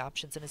have the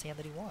options in his hand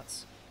that he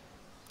wants.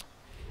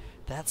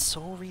 That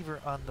Soul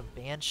Reaver on the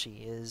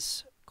Banshee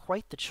is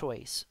quite the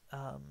choice.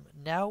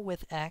 Now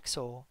with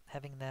Axel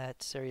having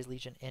that Series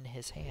Legion in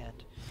his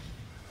hand,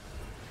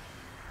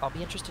 I'll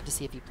be interested to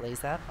see if he plays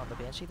that on the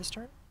Banshee this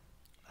turn.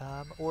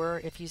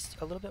 Or if he's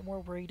a little bit more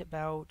worried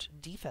about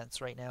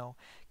defense right now,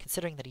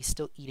 considering that he's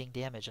still eating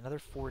damage. Another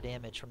 4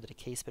 damage from the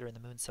Decay Spitter and the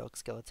Moonsilk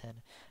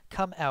Skeleton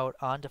come out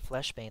onto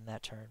Fleshbane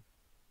that turn.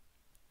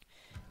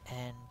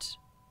 And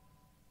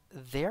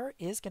there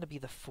is going to be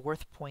the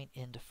 4th point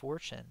into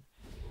Fortune.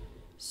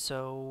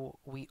 So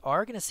we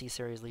are going to see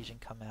Series Legion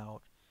come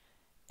out,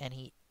 and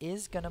he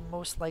is going to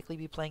most likely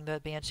be playing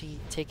that Banshee,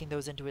 taking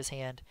those into his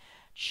hand,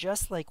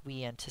 just like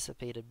we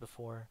anticipated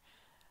before.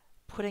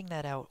 Putting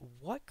that out,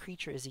 what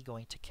creature is he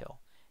going to kill?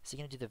 Is he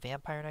going to do the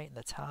Vampire Knight in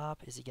the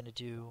top? Is he going to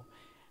do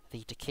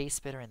the Decay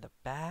Spitter in the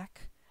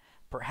back?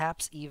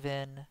 Perhaps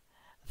even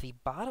the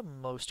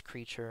bottommost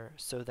creature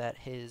so that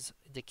his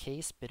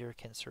Decay Spitter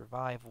can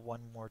survive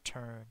one more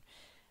turn,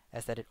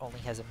 as that it only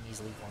has a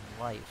measly 1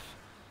 life.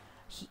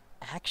 He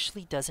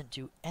actually doesn't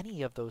do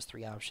any of those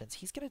 3 options.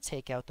 He's going to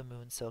take out the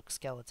Moonsilk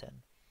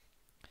Skeleton.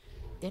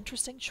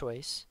 Interesting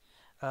choice.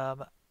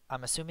 I'm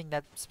assuming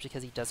that's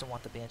because he doesn't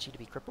want the Banshee to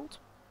be crippled.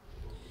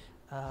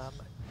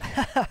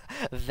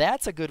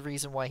 That's a good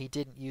reason why he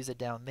didn't use it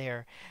down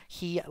there.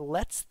 He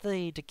lets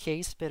the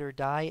Decay Spitter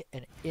die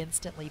and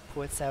instantly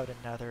puts out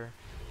another,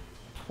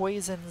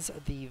 poisons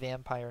the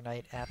Vampire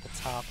Knight at the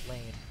top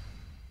lane,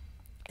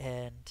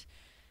 and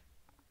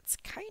it's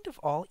kind of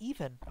all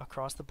even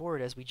across the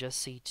board as we just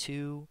see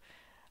two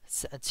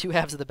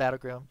halves of the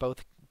battleground,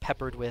 both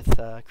peppered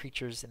with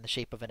creatures in the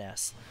shape of an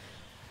S.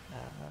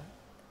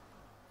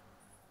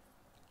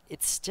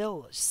 It's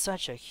still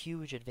such a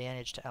huge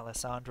advantage to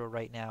Alessandro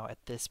right now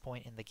at this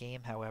point in the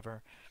game,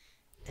 however,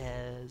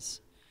 as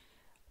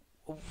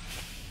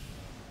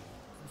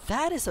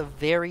that is a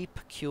very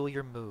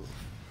peculiar move.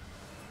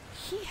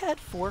 He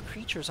had 4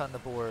 creatures on the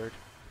board,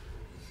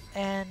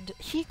 and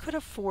he could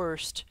have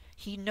forced...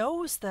 He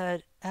knows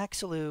that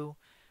Axellou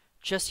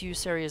just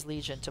used Series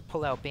Legion to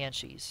pull out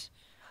Banshees.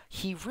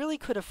 He really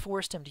could have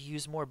forced him to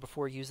use more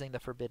before using the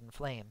Forbidden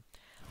Flame.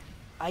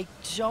 I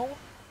don't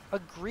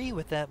agree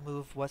with that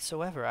move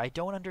whatsoever. I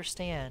don't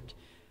understand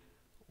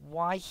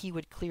why he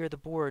would clear the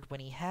board when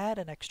he had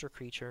an extra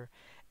creature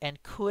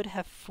and could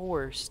have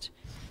forced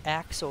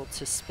Axel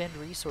to spend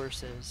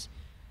resources.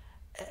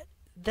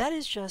 That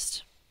is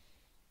just...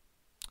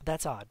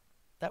 That's odd.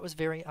 That was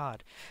very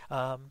odd.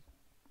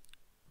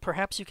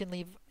 Perhaps you can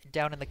leave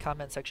down in the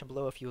comment section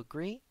below if you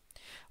agree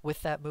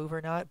with that move or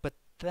not, but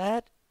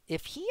that,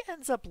 if he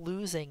ends up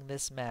losing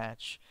this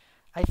match,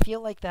 I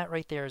feel like that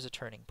right there is a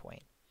turning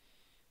point.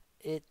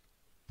 It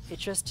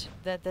just,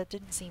 that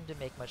didn't seem to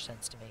make much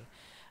sense to me.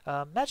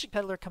 Magic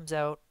Peddler comes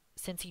out,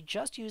 since he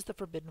just used the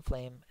Forbidden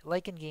Flame,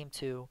 like in Game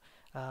 2,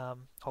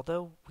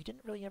 although we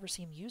didn't really ever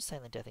see him use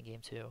Silent Death in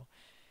Game 2,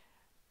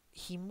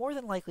 he more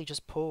than likely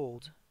just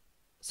pulled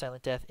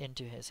Silent Death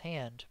into his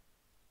hand.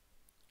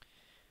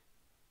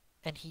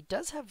 And he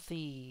does have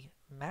the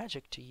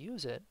magic to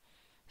use it,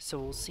 so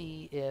we'll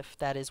see if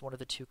that is one of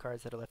the 2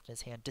 cards that are left in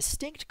his hand.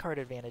 Distinct card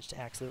advantage to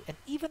Axellou, and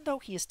even though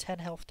he is 10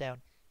 health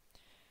down,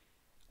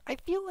 I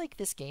feel like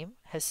this game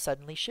has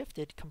suddenly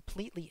shifted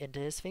completely into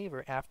his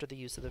favor after the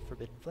use of the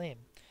Forbidden Flame.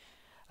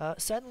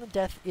 Silent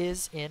Death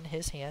is in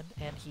his hand,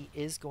 and he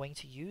is going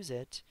to use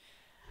it,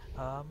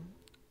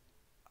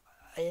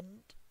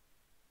 and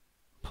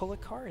pull a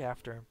card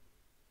after.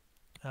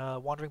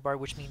 Wandering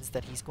Bard, which means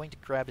that he's going to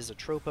grab his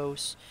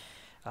Atropos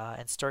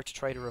and start to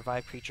try to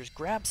revive creatures,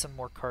 grab some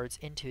more cards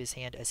into his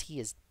hand as he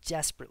is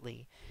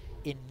desperately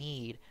in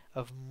need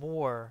of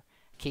more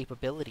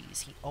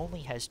capabilities. He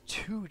only has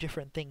 2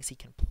 different things he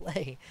can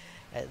play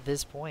at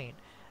this point,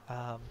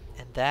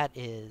 and that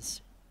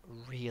is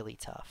really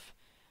tough.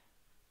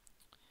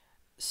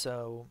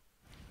 So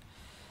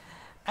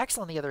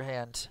Axel, on the other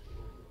hand,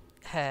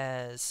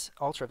 has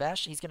Ultra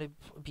Vash. He's going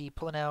to be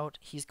pulling out.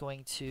 He's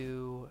going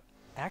to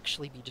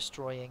actually be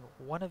destroying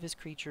one of his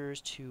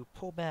creatures to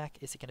pull back.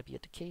 Is it going to be a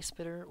Decay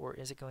Spitter, or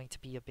is it going to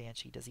be a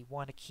Banshee? Does he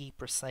want to keep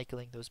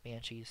recycling those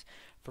Banshees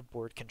for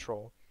board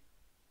control?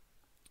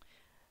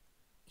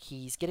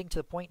 He's getting to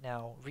the point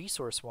now,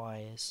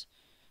 resource-wise,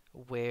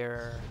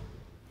 where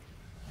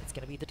it's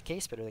going to be the Decay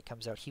Spitter that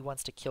comes out. He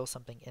wants to kill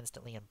something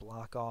instantly and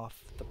block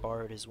off the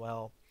Bard as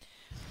well.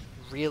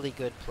 Really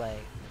good play.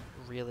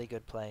 Really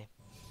good play.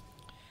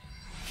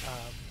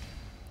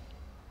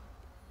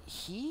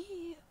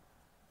 He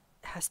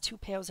has 2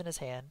 payouts in his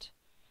hand.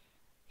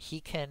 He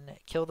can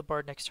kill the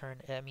Bard next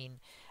turn. I mean,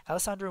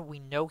 Alessandro, we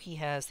know he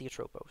has the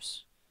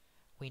Atropos.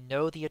 We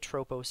know the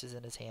Atropos is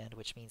in his hand,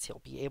 which means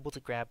he'll be able to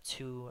grab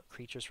 2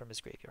 creatures from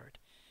his graveyard.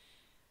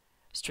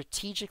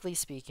 Strategically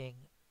speaking,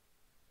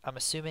 I'm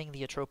assuming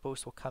the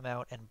Atropos will come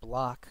out and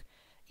block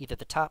either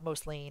the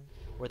topmost lane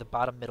or the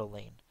bottom middle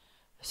lane,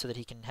 so that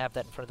he can have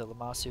that in front of the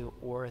Lamassu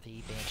or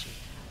the Banshee.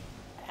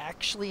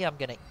 Actually, I'm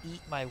going to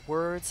eat my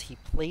words. He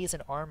plays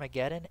an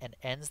Armageddon and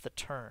ends the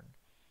turn.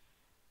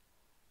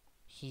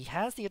 He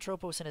has the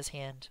Atropos in his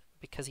hand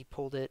because he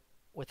pulled it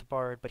with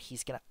Bard, but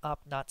he's going to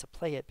opt not to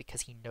play it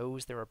because he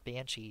knows there are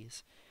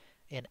Banshees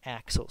in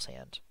Axel's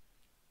hand.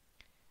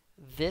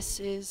 This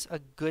is a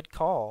good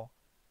call,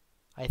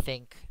 I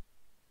think,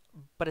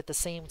 but at the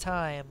same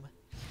time,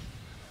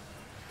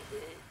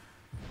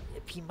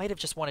 he might have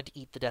just wanted to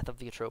eat the death of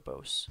the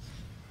Atropos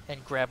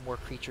and grab more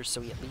creatures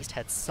so he at least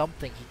had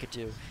something he could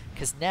do,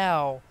 because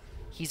now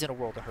he's in a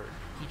world of hurt.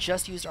 He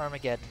just used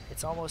Armageddon.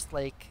 It's almost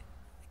like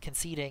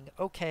conceding,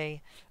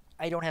 okay,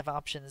 I don't have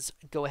options,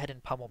 go ahead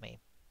and pummel me.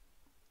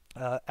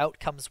 Out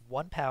comes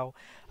one POW,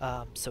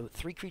 so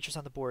 3 creatures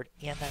on the board,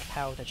 and that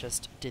POW that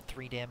just did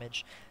 3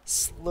 damage.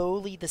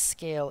 Slowly the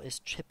scale is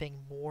chipping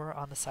more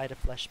on the side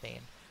of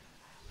Fleshbane.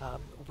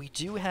 We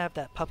do have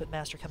that Puppet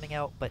Master coming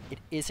out, but it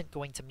isn't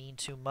going to mean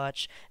too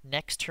much.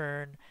 Next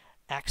turn,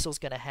 Axel's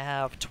going to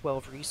have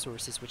 12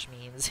 resources, which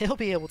means he'll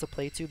be able to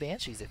play 2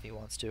 Banshees if he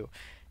wants to.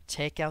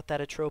 Take out that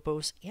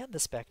Atropos and the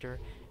Spectre,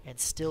 and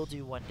still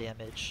do 1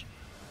 damage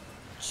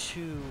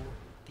to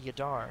the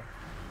Adar.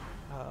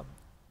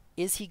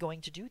 Is he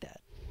going to do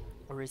that?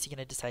 Or is he going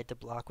to decide to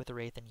block with the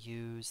Wraith and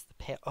use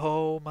the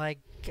oh my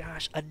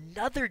gosh,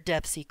 another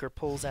Deathseeker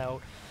pulls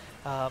out.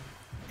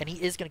 And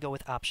he is going to go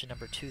with option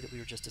number 2 that we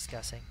were just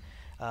discussing,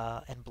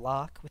 and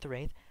block with the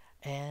Wraith.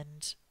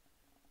 And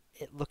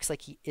it looks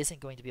like he isn't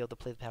going to be able to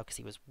play the POW because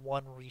he was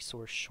 1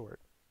 resource short.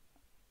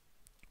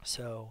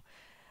 So,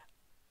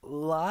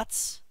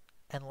 lots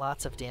and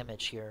lots of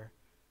damage here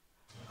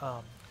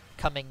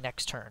coming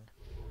next turn.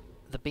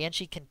 The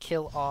Banshee can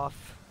kill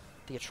off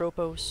the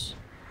Atropos.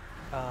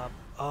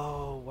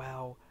 Oh,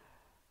 wow.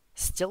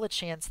 Still a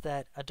chance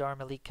that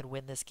Adar-Malik can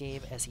win this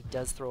game as he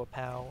does throw a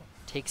POW.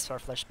 Takes our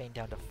Fleshbane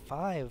down to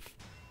 5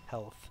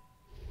 health.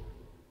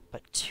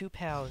 But 2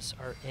 POWs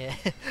are in.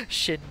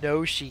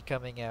 Shinoshi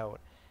coming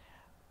out.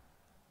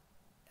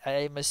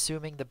 I'm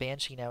assuming the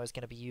Banshee now is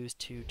going to be used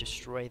to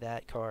destroy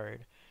that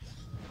card.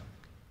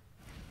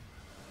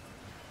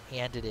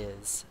 And it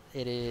is.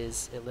 It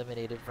is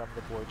eliminated from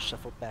the board,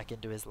 shuffled back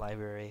into his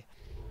library.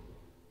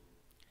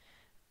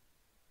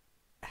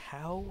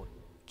 How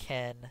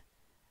can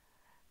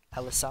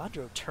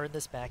Alessandro turn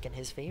this back in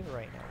his favor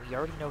right now? We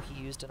already know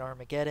he used an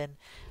Armageddon.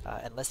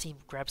 Unless he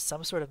grabs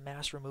some sort of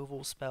mass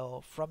removal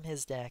spell from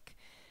his deck,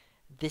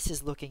 this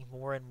is looking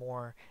more and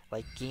more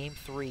like Game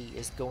 3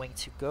 is going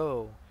to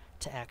go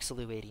to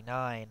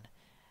Axellou89,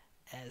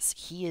 as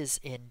he is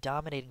in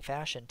dominating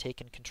fashion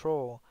taking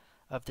control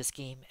of this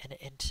game,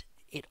 and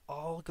it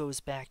all goes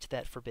back to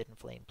that Forbidden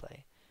Flame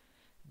play.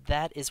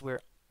 That is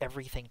where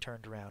everything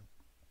turned around.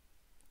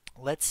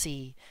 Let's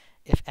see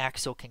if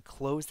Axel can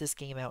close this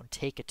game out and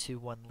take a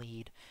 2-1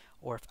 lead,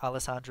 or if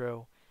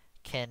Alessandro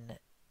can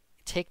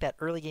take that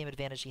early game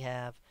advantage he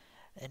have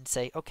and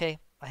say, okay,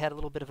 I had a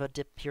little bit of a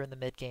dip here in the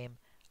mid game,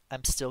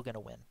 I'm still going to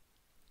win.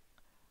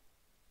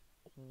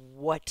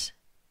 What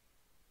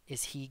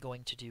is he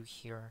going to do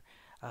here?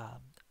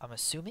 I'm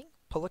assuming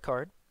pull a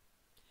card,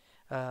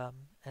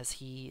 as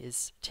he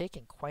is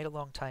taking quite a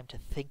long time to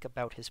think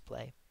about his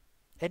play.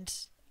 And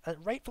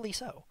rightfully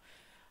so.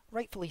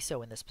 Rightfully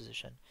so in this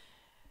position.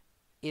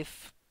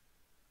 If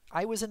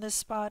I was in this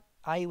spot,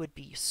 I would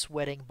be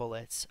sweating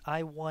bullets.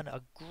 I won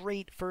a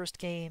great first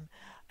game,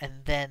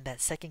 and then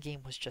that second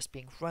game was just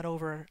being run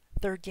over.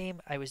 Third game,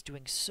 I was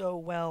doing so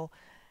well,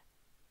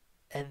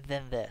 and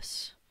then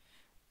this.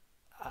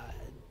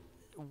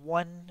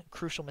 One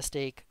crucial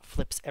mistake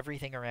flips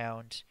everything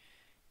around,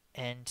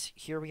 and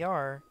here we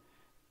are,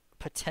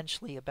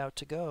 potentially about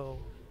to go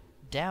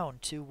down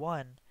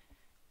 2-1.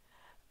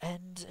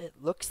 And it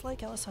looks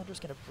like Alessandro's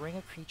going to bring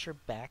a creature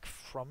back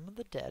from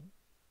the dead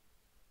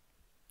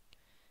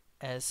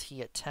as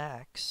he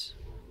attacks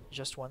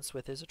just once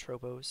with his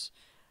Atropos.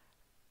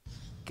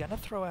 Gonna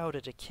throw out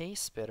a Decay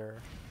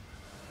Spitter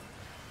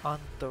on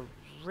the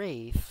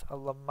Wraith, a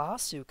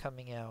Lamassu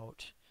coming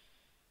out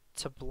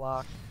to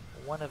block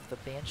one of the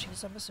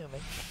Banshees, I'm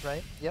assuming,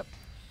 right? Yep.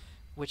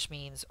 Which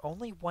means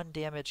only 1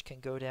 damage can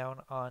go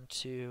down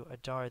onto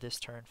Adar this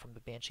turn from the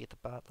Banshee at the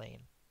bot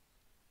lane.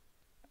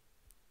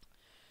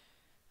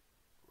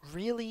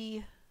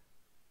 Really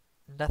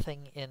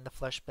nothing in the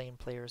Fleshbane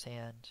player's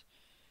hand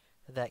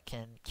that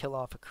can kill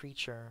off a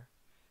creature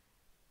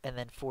and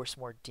then force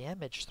more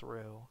damage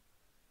through.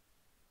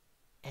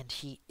 And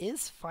he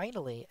is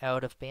finally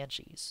out of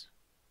Banshees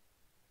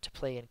to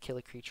play and kill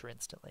a creature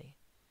instantly.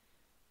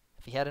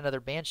 If he had another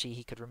Banshee,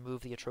 he could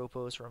remove the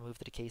Atropos, remove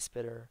the Decay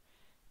Spitter,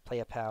 play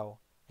a POW,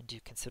 and do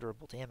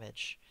considerable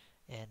damage,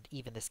 and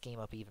even this game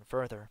up even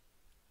further.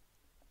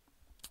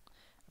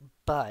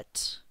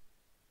 But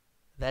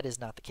that is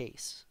not the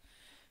case.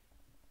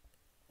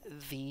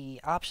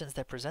 The options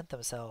that present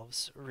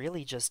themselves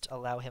really just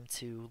allow him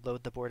to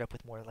load the board up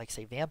with more, like,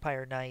 say,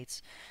 Vampire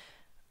Knights,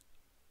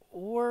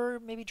 or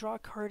maybe draw a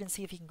card and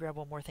see if he can grab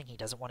one more thing. He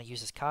doesn't want to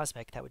use his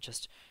Cosmic. That would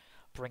just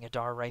bring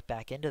Adar right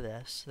back into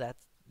this.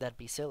 That'd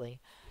be silly.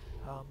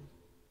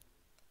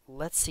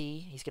 Let's see.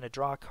 He's going to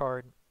draw a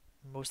card,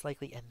 most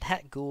likely, and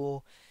that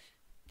Ghoul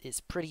is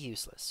pretty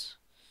useless.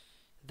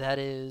 That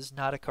is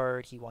not a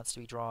card he wants to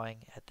be drawing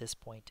at this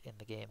point in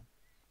the game.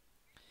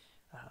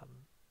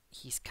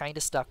 He's kind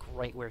of stuck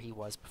right where he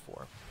was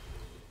before.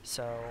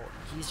 So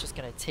he's just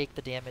going to take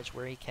the damage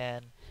where he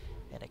can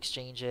and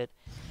exchange it,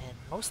 and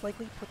most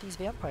likely put these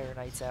Vampire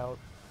Knights out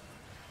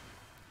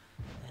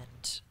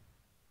and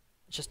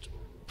just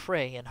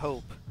pray and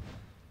hope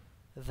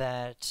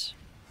that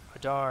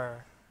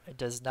Adar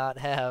does not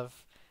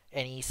have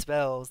any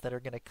spells that are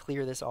going to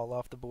clear this all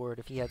off the board.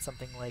 If he had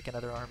something like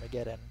another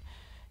Armageddon,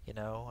 you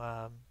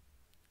know,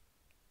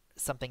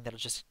 something that'll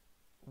just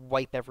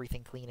wipe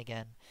everything clean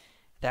again,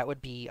 that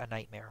would be a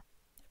nightmare,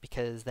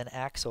 because then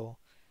Axel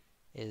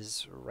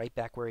is right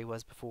back where he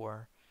was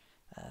before,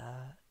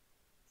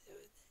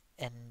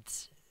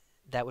 and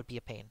that would be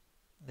a pain.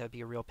 That would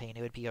be a real pain.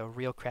 It would be a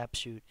real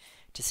crapshoot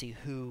to see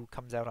who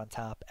comes out on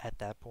top at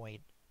that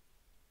point.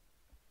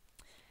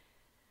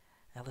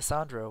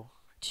 Al3ssandro,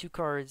 2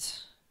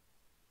 cards,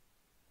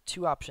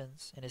 2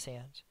 options in his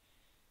hand,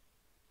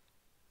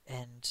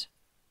 and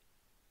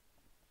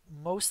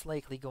most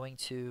likely going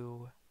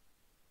to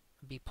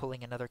be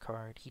pulling another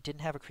card. He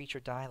didn't have a creature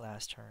die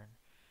last turn,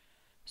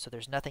 so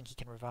there's nothing he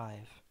can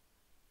revive.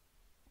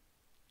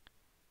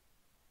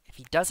 If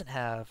he doesn't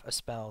have a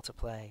spell to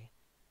play,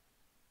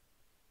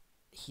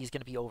 he's going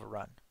to be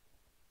overrun.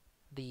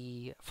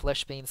 The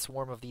Fleshbane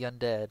Swarm of the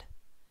Undead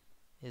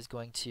is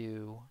going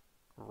to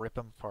rip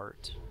him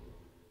apart.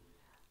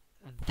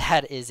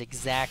 That is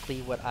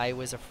exactly what I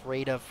was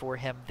afraid of for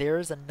him.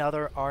 There's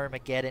another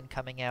Armageddon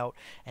coming out,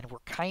 and we're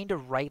kind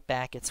of right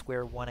back at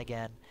square one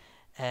again.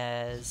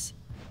 As,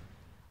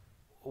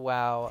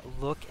 wow,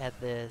 look at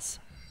this.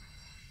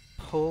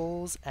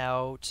 Pulls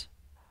out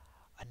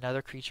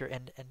another creature,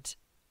 and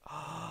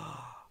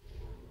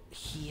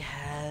he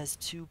has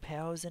 2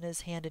 POWs in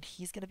his hand, and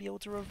he's going to be able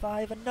to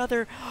revive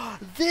another.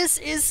 This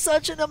is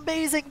such an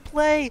amazing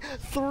play.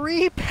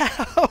 3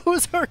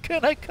 POWs are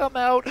going to come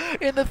out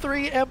in the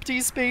 3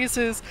 empty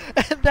spaces,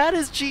 and that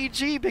is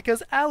GG,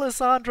 because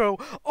Al3ssandro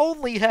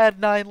only had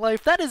 9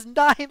 life. That is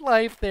 9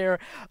 life there.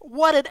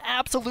 What an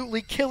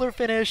absolutely killer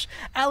finish.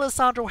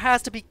 Al3ssandro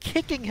has to be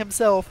kicking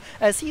himself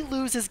as he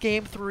loses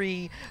game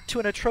 3 to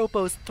an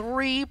Atropos.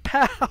 3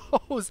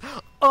 POWs.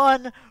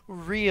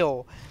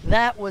 Unreal.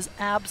 That was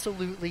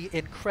absolutely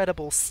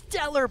incredible.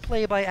 Stellar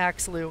play by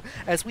Axellou,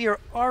 as we are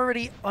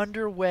already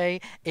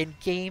underway in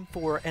game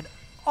 4, and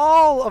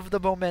all of the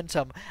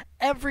momentum,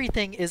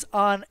 everything is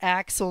on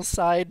Axel's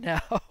side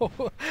now.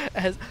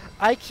 As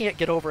I can't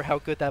get over how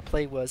good that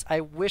play was. I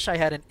wish I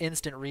had an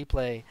instant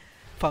replay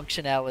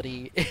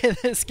functionality in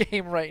this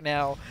game right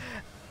now.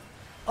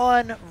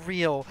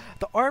 Unreal.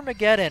 The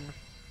Armageddon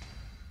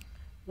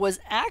was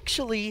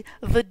actually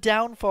the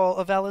downfall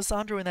of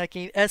Al3ssandro in that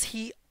game, as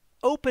he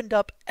opened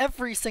up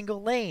every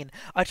single lane.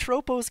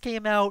 Atropos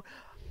came out.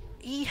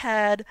 He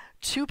had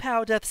 2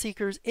 POW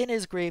Deathseekers in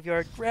his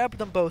graveyard, grabbed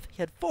them both.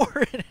 He had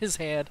 4 in his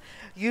hand,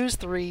 used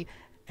 3,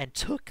 and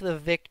took the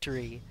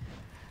victory.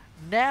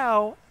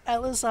 Now,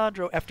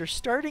 Al3ssandro, after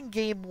starting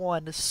game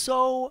 1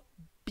 so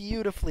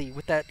beautifully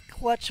with that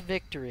clutch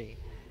victory,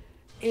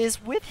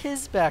 is with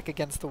his back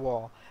against the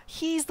wall.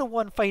 He's the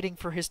one fighting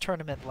for his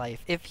tournament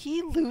life. If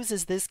he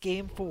loses this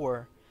game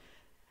 4,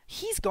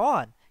 he's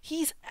gone.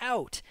 He's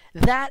out.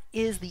 That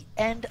is the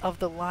end of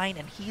the line,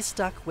 and he's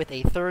stuck with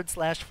a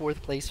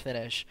 3rd/4th place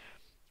finish.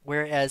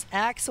 Whereas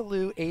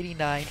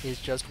Axellou89 is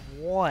just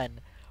one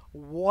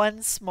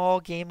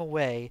small game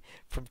away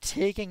from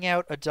taking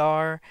out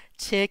Adar,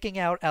 taking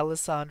out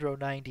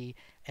Al3ssandro90,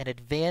 and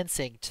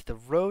advancing to the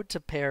road to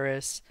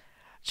Paris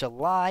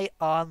July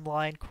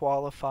Online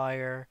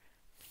Qualifier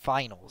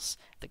Finals.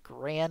 The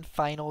grand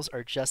finals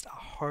are just a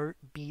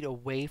heartbeat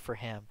away for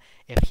him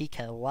if he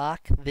can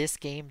lock this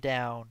game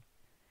down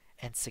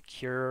and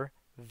secure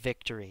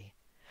victory.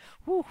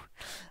 Whew,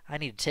 I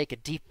need to take a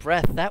deep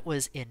breath. That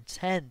was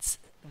intense.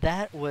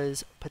 That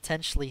was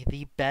potentially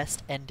the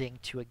best ending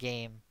to a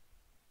game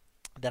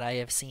that I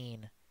have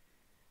seen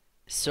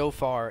so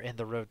far in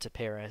the road to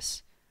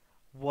Paris.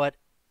 What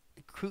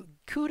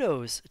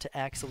kudos to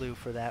Axellou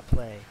for that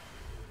play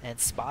and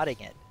spotting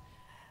it.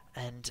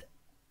 And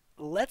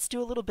let's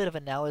do a little bit of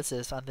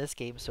analysis on this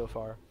game so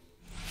far.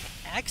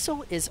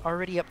 Axel is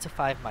already up to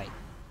 5 might.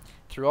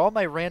 Through all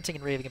my ranting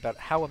and raving about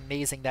how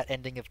amazing that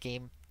ending of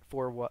game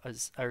 4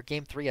 was, or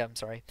game 3, I'm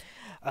sorry,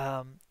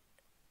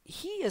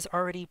 he has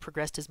already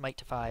progressed his might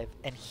to 5,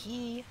 and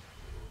he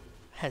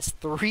has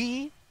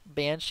 3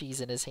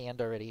 Banshees in his hand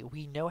already.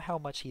 We know how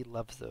much he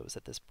loves those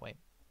at this point.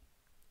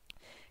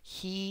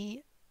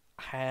 He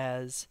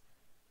has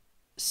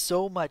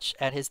so much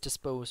at his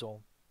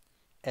disposal,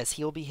 as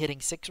he'll be hitting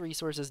 6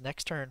 resources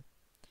next turn,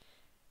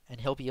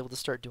 and he'll be able to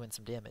start doing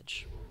some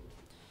damage.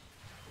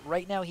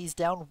 Right now he's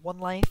down 1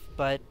 life,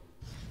 but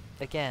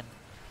again,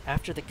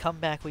 after the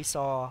comeback we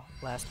saw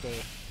last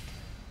game,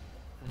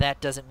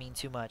 that doesn't mean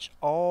too much.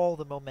 All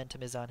the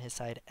momentum is on his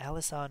side.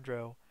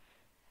 Al3ssandro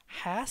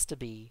has to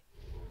be,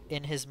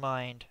 in his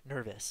mind,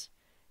 nervous.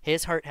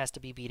 His heart has to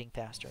be beating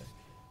faster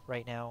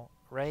right now,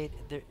 right?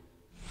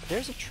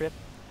 There's a trip.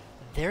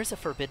 There's a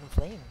Forbidden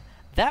Flame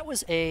That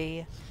was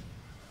a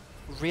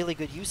really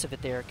good use of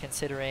it there,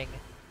 considering,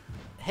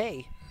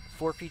 hey,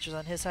 4 creatures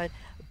on his side,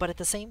 but at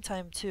the same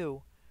time,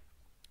 too,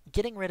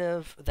 getting rid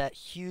of that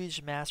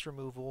huge mass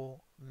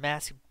removal,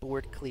 mass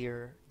board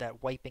clear,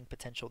 that wiping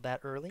potential that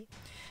early.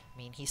 I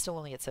mean, he's still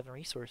only at 7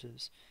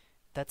 resources.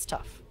 That's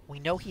tough. We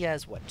know he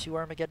has, what, 2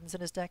 Armageddons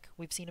in his deck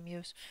we've seen him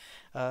use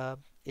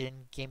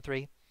in Game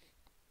 3.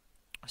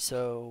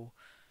 So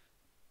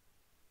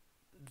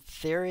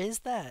there is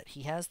that.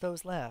 He has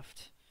those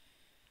left.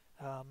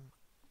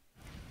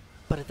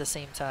 But at the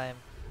same time,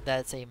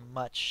 that's a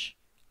much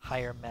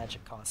higher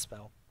magic cost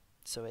spell.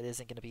 So it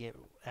isn't going to be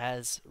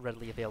as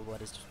readily available at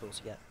his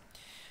disposal yet.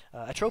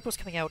 Atropos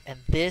coming out,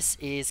 and this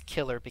is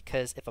killer,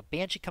 because if a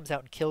Banshee comes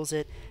out and kills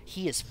it,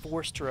 he is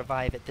forced to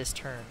revive it this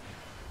turn.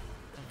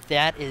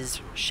 That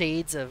is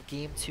shades of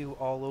Game 2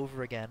 all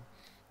over again.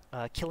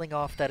 Killing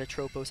off that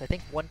Atropos, I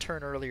think 1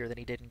 turn earlier than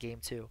he did in Game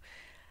 2.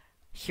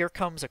 Here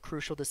comes a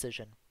crucial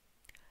decision.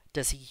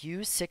 Does he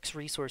use 6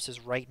 resources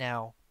right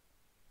now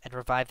and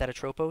revive that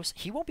Atropos?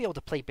 He won't be able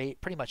to play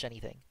pretty much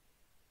anything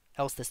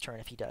else this turn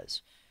if he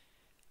does.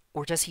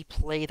 Or does he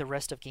play the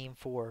rest of Game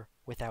 4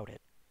 without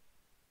it?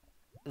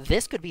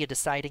 This could be a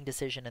deciding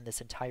decision in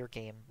this entire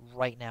game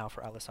right now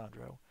for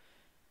Alessandro.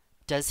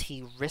 Does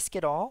he risk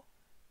it all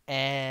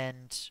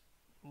and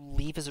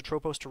leave his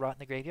Atropos to rot in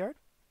the graveyard?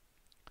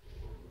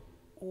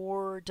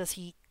 Or does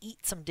he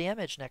eat some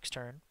damage next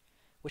turn,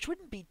 which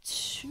wouldn't be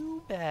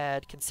too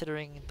bad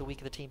considering the Week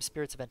of the Team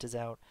Spirits event is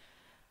out.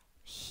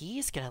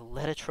 He's going to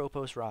let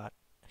Atropos rot.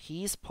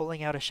 He's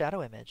pulling out a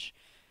Shadow Image,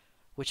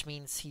 which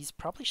means he's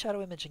probably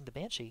Shadow Imaging the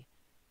Banshee.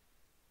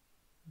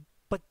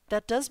 But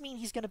that does mean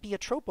he's going to be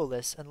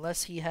Atropoless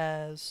unless he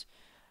has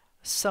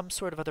some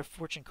sort of other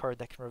fortune card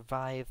that can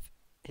revive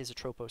his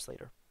Atropos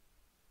later.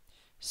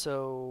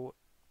 So,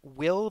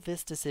 will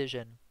this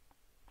decision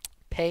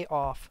pay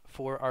off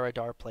for our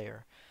Adar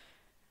player?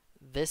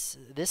 This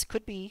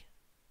could be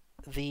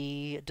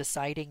the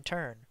deciding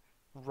turn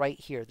right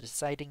here, the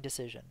deciding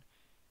decision.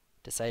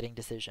 Deciding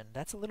decision.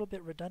 That's a little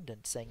bit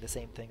redundant, saying the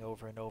same thing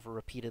over and over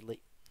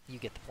repeatedly. You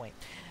get the point.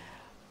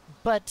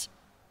 But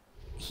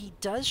he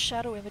does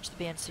Shadow Image the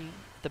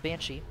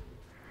Banshee,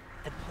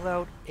 and pull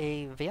out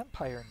a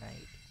Vampire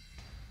Knight.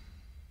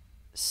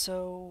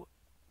 So,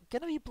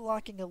 gonna be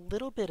blocking a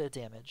little bit of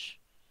damage,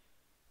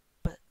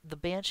 but the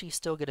Banshee's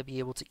still gonna be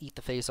able to eat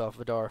the face off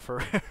of Adar for,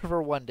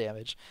 for 1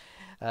 damage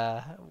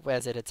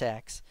as it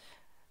attacks.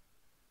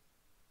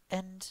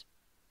 And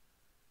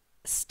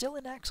still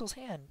in Axel's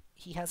hand,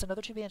 he has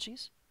another 2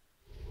 Banshees.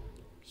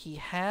 He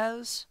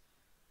has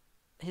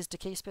his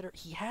Decay Spitter.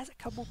 He has a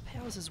couple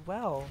Pals as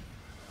well.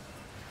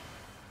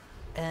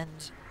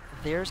 And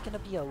there's going to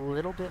be a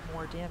little bit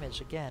more damage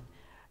again.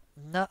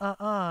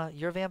 Nuh-uh-uh,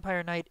 your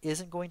Vampire Knight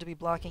isn't going to be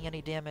blocking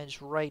any damage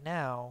right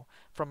now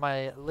from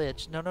my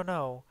Lich. No, no,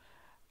 no.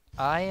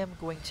 I am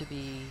going to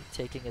be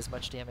taking as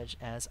much damage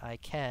as I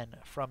can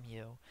from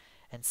you.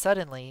 And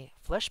suddenly,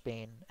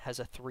 Fleshbane has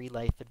a 3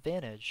 life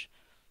advantage.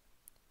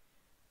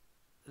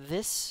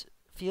 This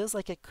feels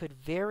like it could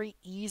very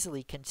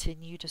easily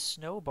continue to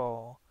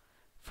snowball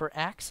for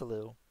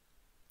Axellou.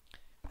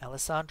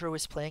 Alessandro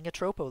is playing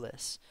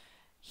Atropoless.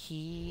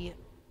 He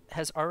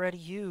has already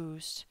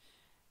used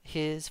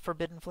his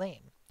Forbidden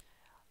Flame.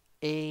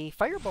 A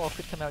Fireball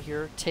could come out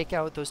here, take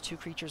out those 2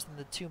 creatures in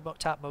the 2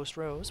 topmost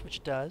rows, which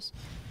it does,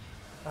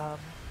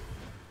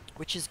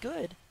 which is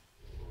good.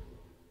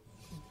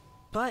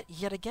 But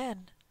yet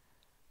again,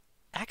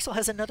 Axel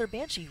has another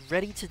Banshee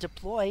ready to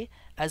deploy,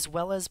 as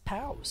well as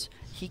POWs.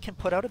 He can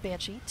put out a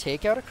Banshee,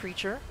 take out a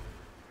creature,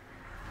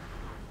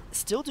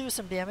 still do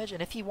some damage,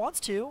 and if he wants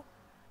to,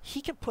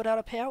 he can put out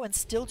a POW and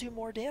still do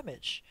more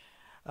damage.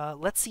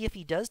 Let's see if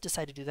he does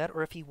decide to do that,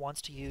 or if he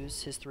wants to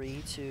use his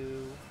 3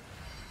 to...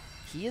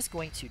 He is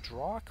going to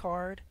draw a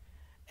card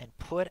and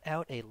put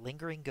out a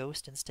Lingering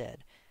Ghost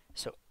instead.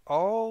 So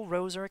all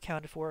rows are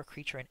accounted for, a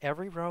creature in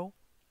every row.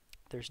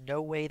 There's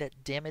no way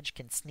that damage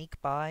can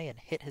sneak by and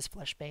hit his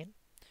Fleshbane.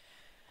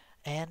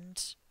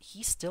 And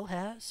he still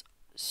has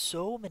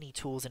so many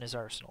tools in his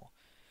arsenal.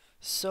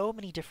 So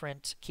many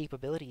different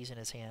capabilities in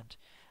his hand.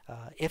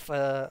 If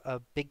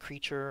a big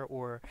creature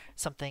or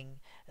something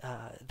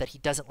that he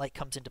doesn't like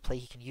comes into play,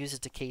 he can use his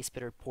Decay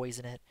Spitter,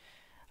 poison it.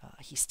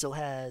 He still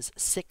has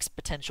 6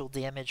 potential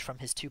damage from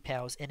his 2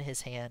 POWs in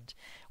his hand,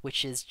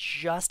 which is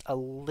just a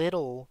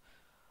little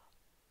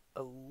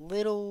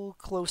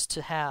close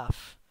to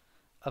half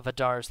of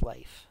Adar's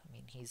life. I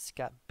mean, he's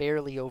got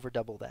barely over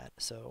double that.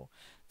 So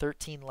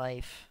 13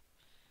 life,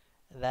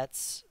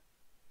 that's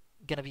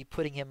going to be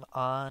putting him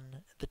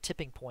on the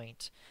tipping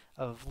point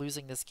of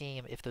losing this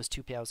game if those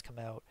 2 POWs come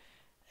out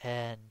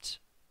and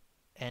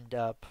end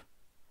up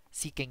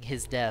seeking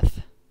his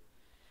death.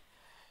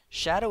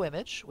 Shadow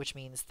Image, which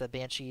means the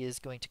Banshee is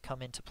going to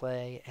come into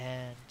play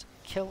and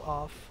kill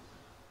off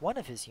one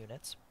of his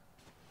units.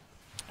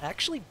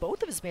 Actually,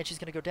 both of his Banshees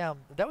going to go down.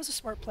 That was a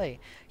smart play.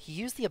 He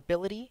used the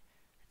ability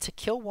to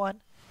kill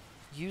one,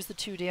 use the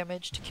 2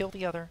 damage to kill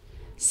the other.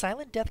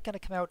 Silent Death going to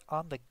come out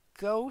on the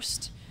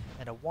Ghost,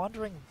 and a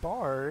Wandering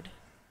Bard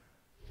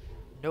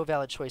No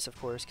valid choice, of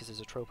course, because his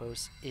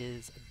Atropos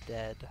is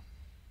dead.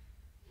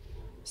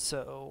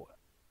 So,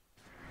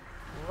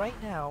 right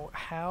now,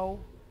 how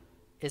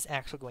is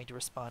Axel going to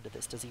respond to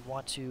this? Does he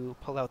want to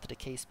pull out the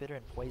Decay Spitter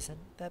and poison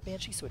that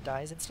Banshee so it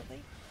dies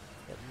instantly?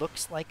 It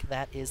looks like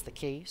that is the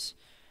case.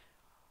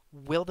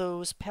 Will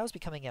those POWs be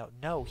coming out?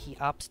 No, he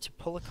opts to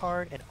pull a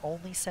card and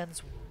only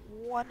sends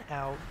one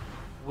out.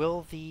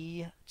 Will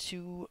the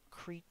two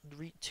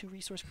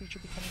resource creature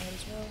be coming out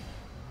as well?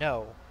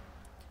 No.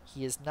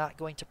 He is not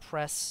going to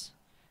press.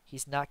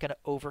 He's not going to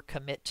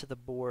overcommit to the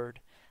board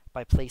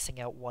by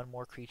placing out one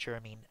more creature. I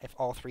mean, if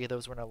all three of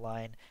those were in a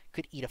line,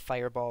 could eat a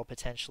Fireball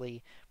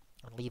potentially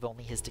and leave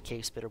only his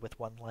Decay Spitter with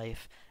 1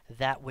 life.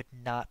 That would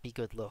not be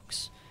good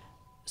looks.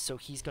 So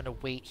he's going to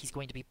wait. He's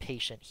going to be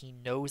patient. He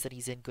knows that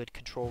he's in good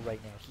control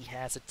right now. He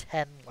has a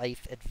 10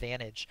 life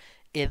advantage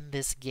in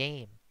this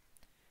game.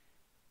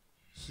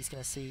 He's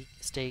going to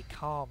stay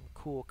calm,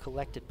 cool,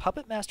 collected.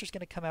 Puppet Master's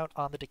going to come out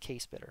on the Decay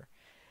Spitter.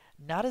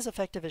 Not as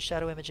effective as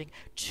Shadow Imaging.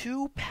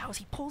 2 POWs.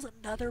 He pulls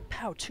another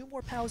POW. 2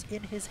 more POWs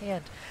in his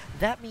hand.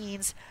 That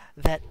means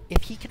that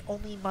if he can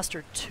only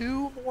muster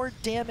 2 more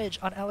damage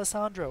on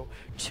Alessandro,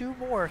 2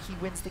 more, he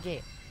wins the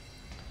game.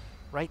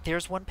 Right?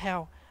 There's 1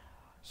 POW.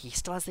 He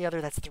still has the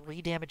other. That's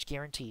 3 damage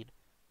guaranteed.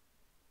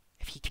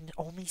 If he can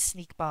only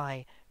sneak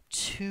by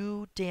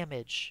 2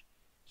 damage,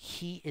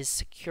 he is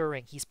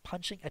securing. He's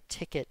punching a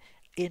ticket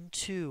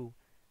into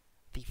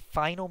the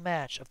final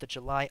match of the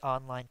July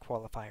Online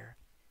Qualifier.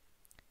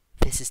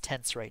 This is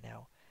tense right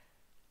now.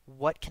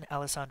 What can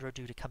Alessandro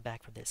do to come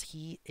back from this?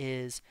 He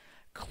is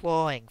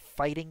clawing,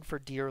 fighting for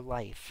dear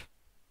life.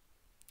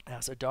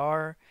 As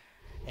Adar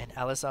and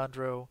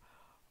Alessandro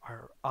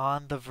are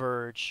on the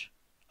verge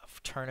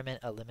of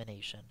tournament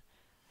elimination.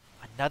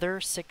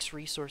 Another 6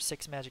 resource,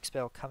 6 magic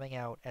spell coming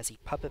out as he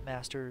Puppet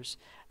Masters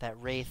that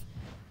Wraith.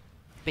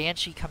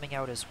 Banshee coming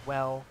out as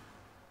well.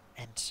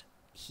 And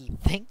he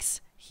thinks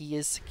he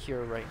is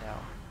secure right now.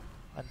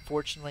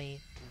 Unfortunately,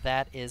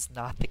 that is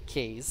not the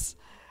case.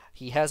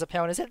 He has a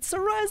POW in his hand.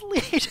 Sarais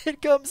Legion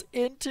comes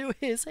into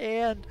his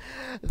hand.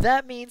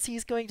 That means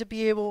he's going to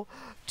be able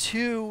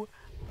to...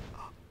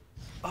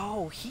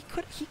 Oh, he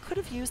could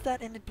have used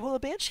that and pull a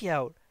Banshee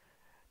out.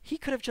 He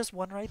could have just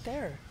won right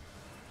there.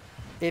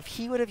 If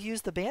he would have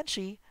used the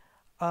Banshee,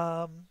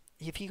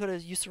 if he could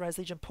have used Sarais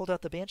Legion, pulled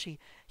out the Banshee,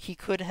 he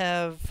could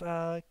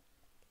have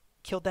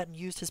killed that and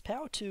used his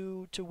POW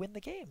to win the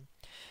game.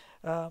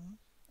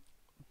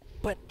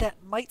 But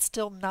that might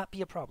still not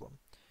be a problem.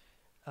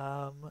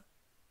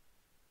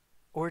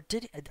 Or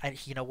did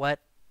you know what?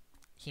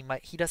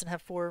 He doesn't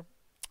have 4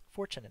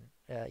 fortune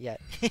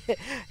yet.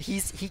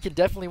 He can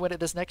definitely win it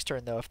this next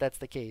turn though if that's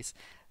the case.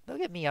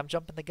 Look at me, I'm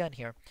jumping the gun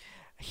here.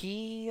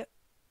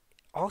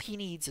 All he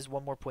needs is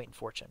 1 more point in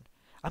fortune.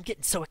 I'm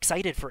getting so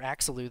excited for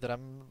Axellou that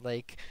I'm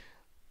like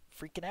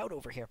freaking out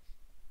over here.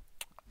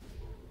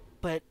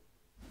 But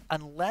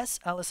unless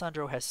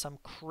Alessandro has some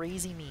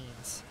crazy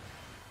means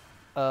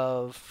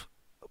of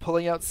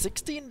pulling out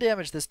 16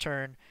 damage this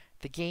turn,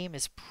 the game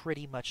is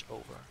pretty much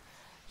over.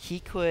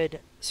 He could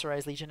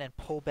Sarais Legion and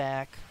pull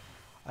back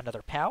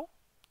another POW,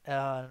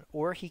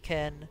 or he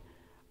can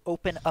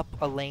open up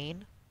a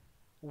lane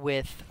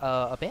with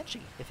a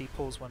Banshee if he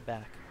pulls one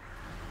back.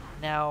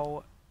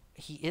 Now,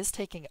 he is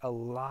taking a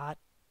lot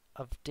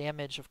of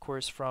damage, of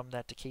course, from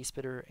that Decay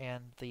Spitter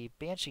and the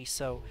Banshee,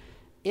 so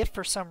if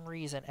for some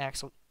reason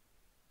Axel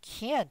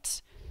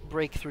can't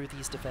break through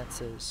these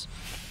defenses,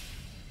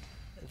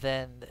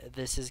 then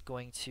this is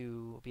going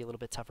to be a little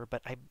bit tougher.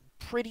 But I'm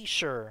pretty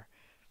sure,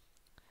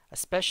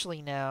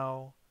 especially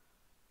now,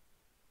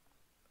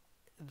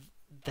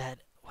 that,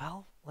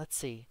 well, let's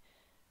see.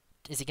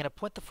 Is he going to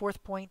put the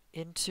 4th point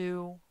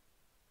into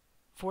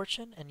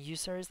Fortune and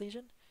use Sarais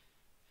Legion?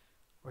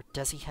 Or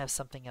does he have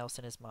something else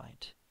in his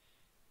mind?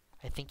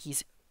 I think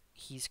he's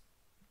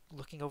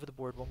looking over the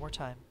board one more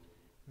time,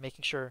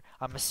 making sure.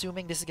 I'm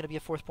assuming this is going to be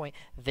a 4th point.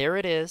 There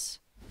it is.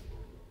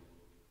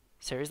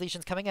 Sarais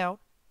Legion's coming out.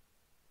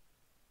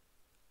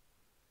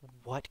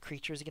 What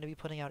creature is he going to be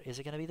putting out? Is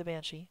it going to be the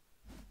Banshee?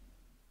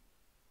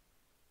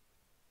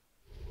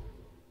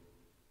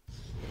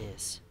 It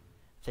is.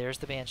 There's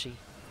the Banshee.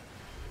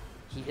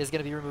 He is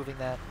going to be removing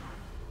that.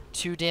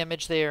 2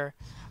 damage there.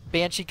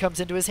 Banshee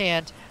comes into his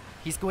hand.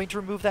 He's going to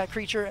remove that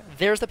creature.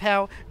 There's the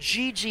POW.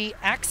 GG.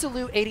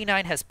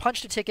 Axellou89 has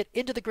punched a ticket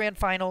into the grand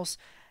finals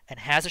and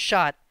has a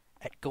shot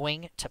at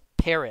going to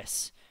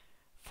Paris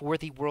for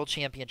the World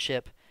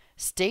Championship.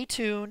 Stay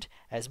tuned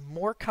as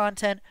more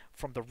content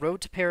from the road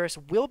to Paris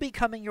will be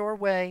coming your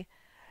way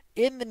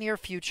in the near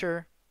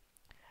future.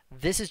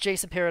 This is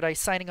Jason Paradise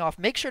signing off.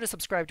 Make sure to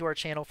subscribe to our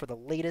channel for the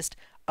latest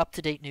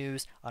up-to-date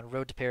news on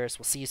Road to Paris.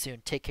 We'll see you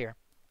soon. Take care.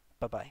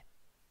 Bye-bye.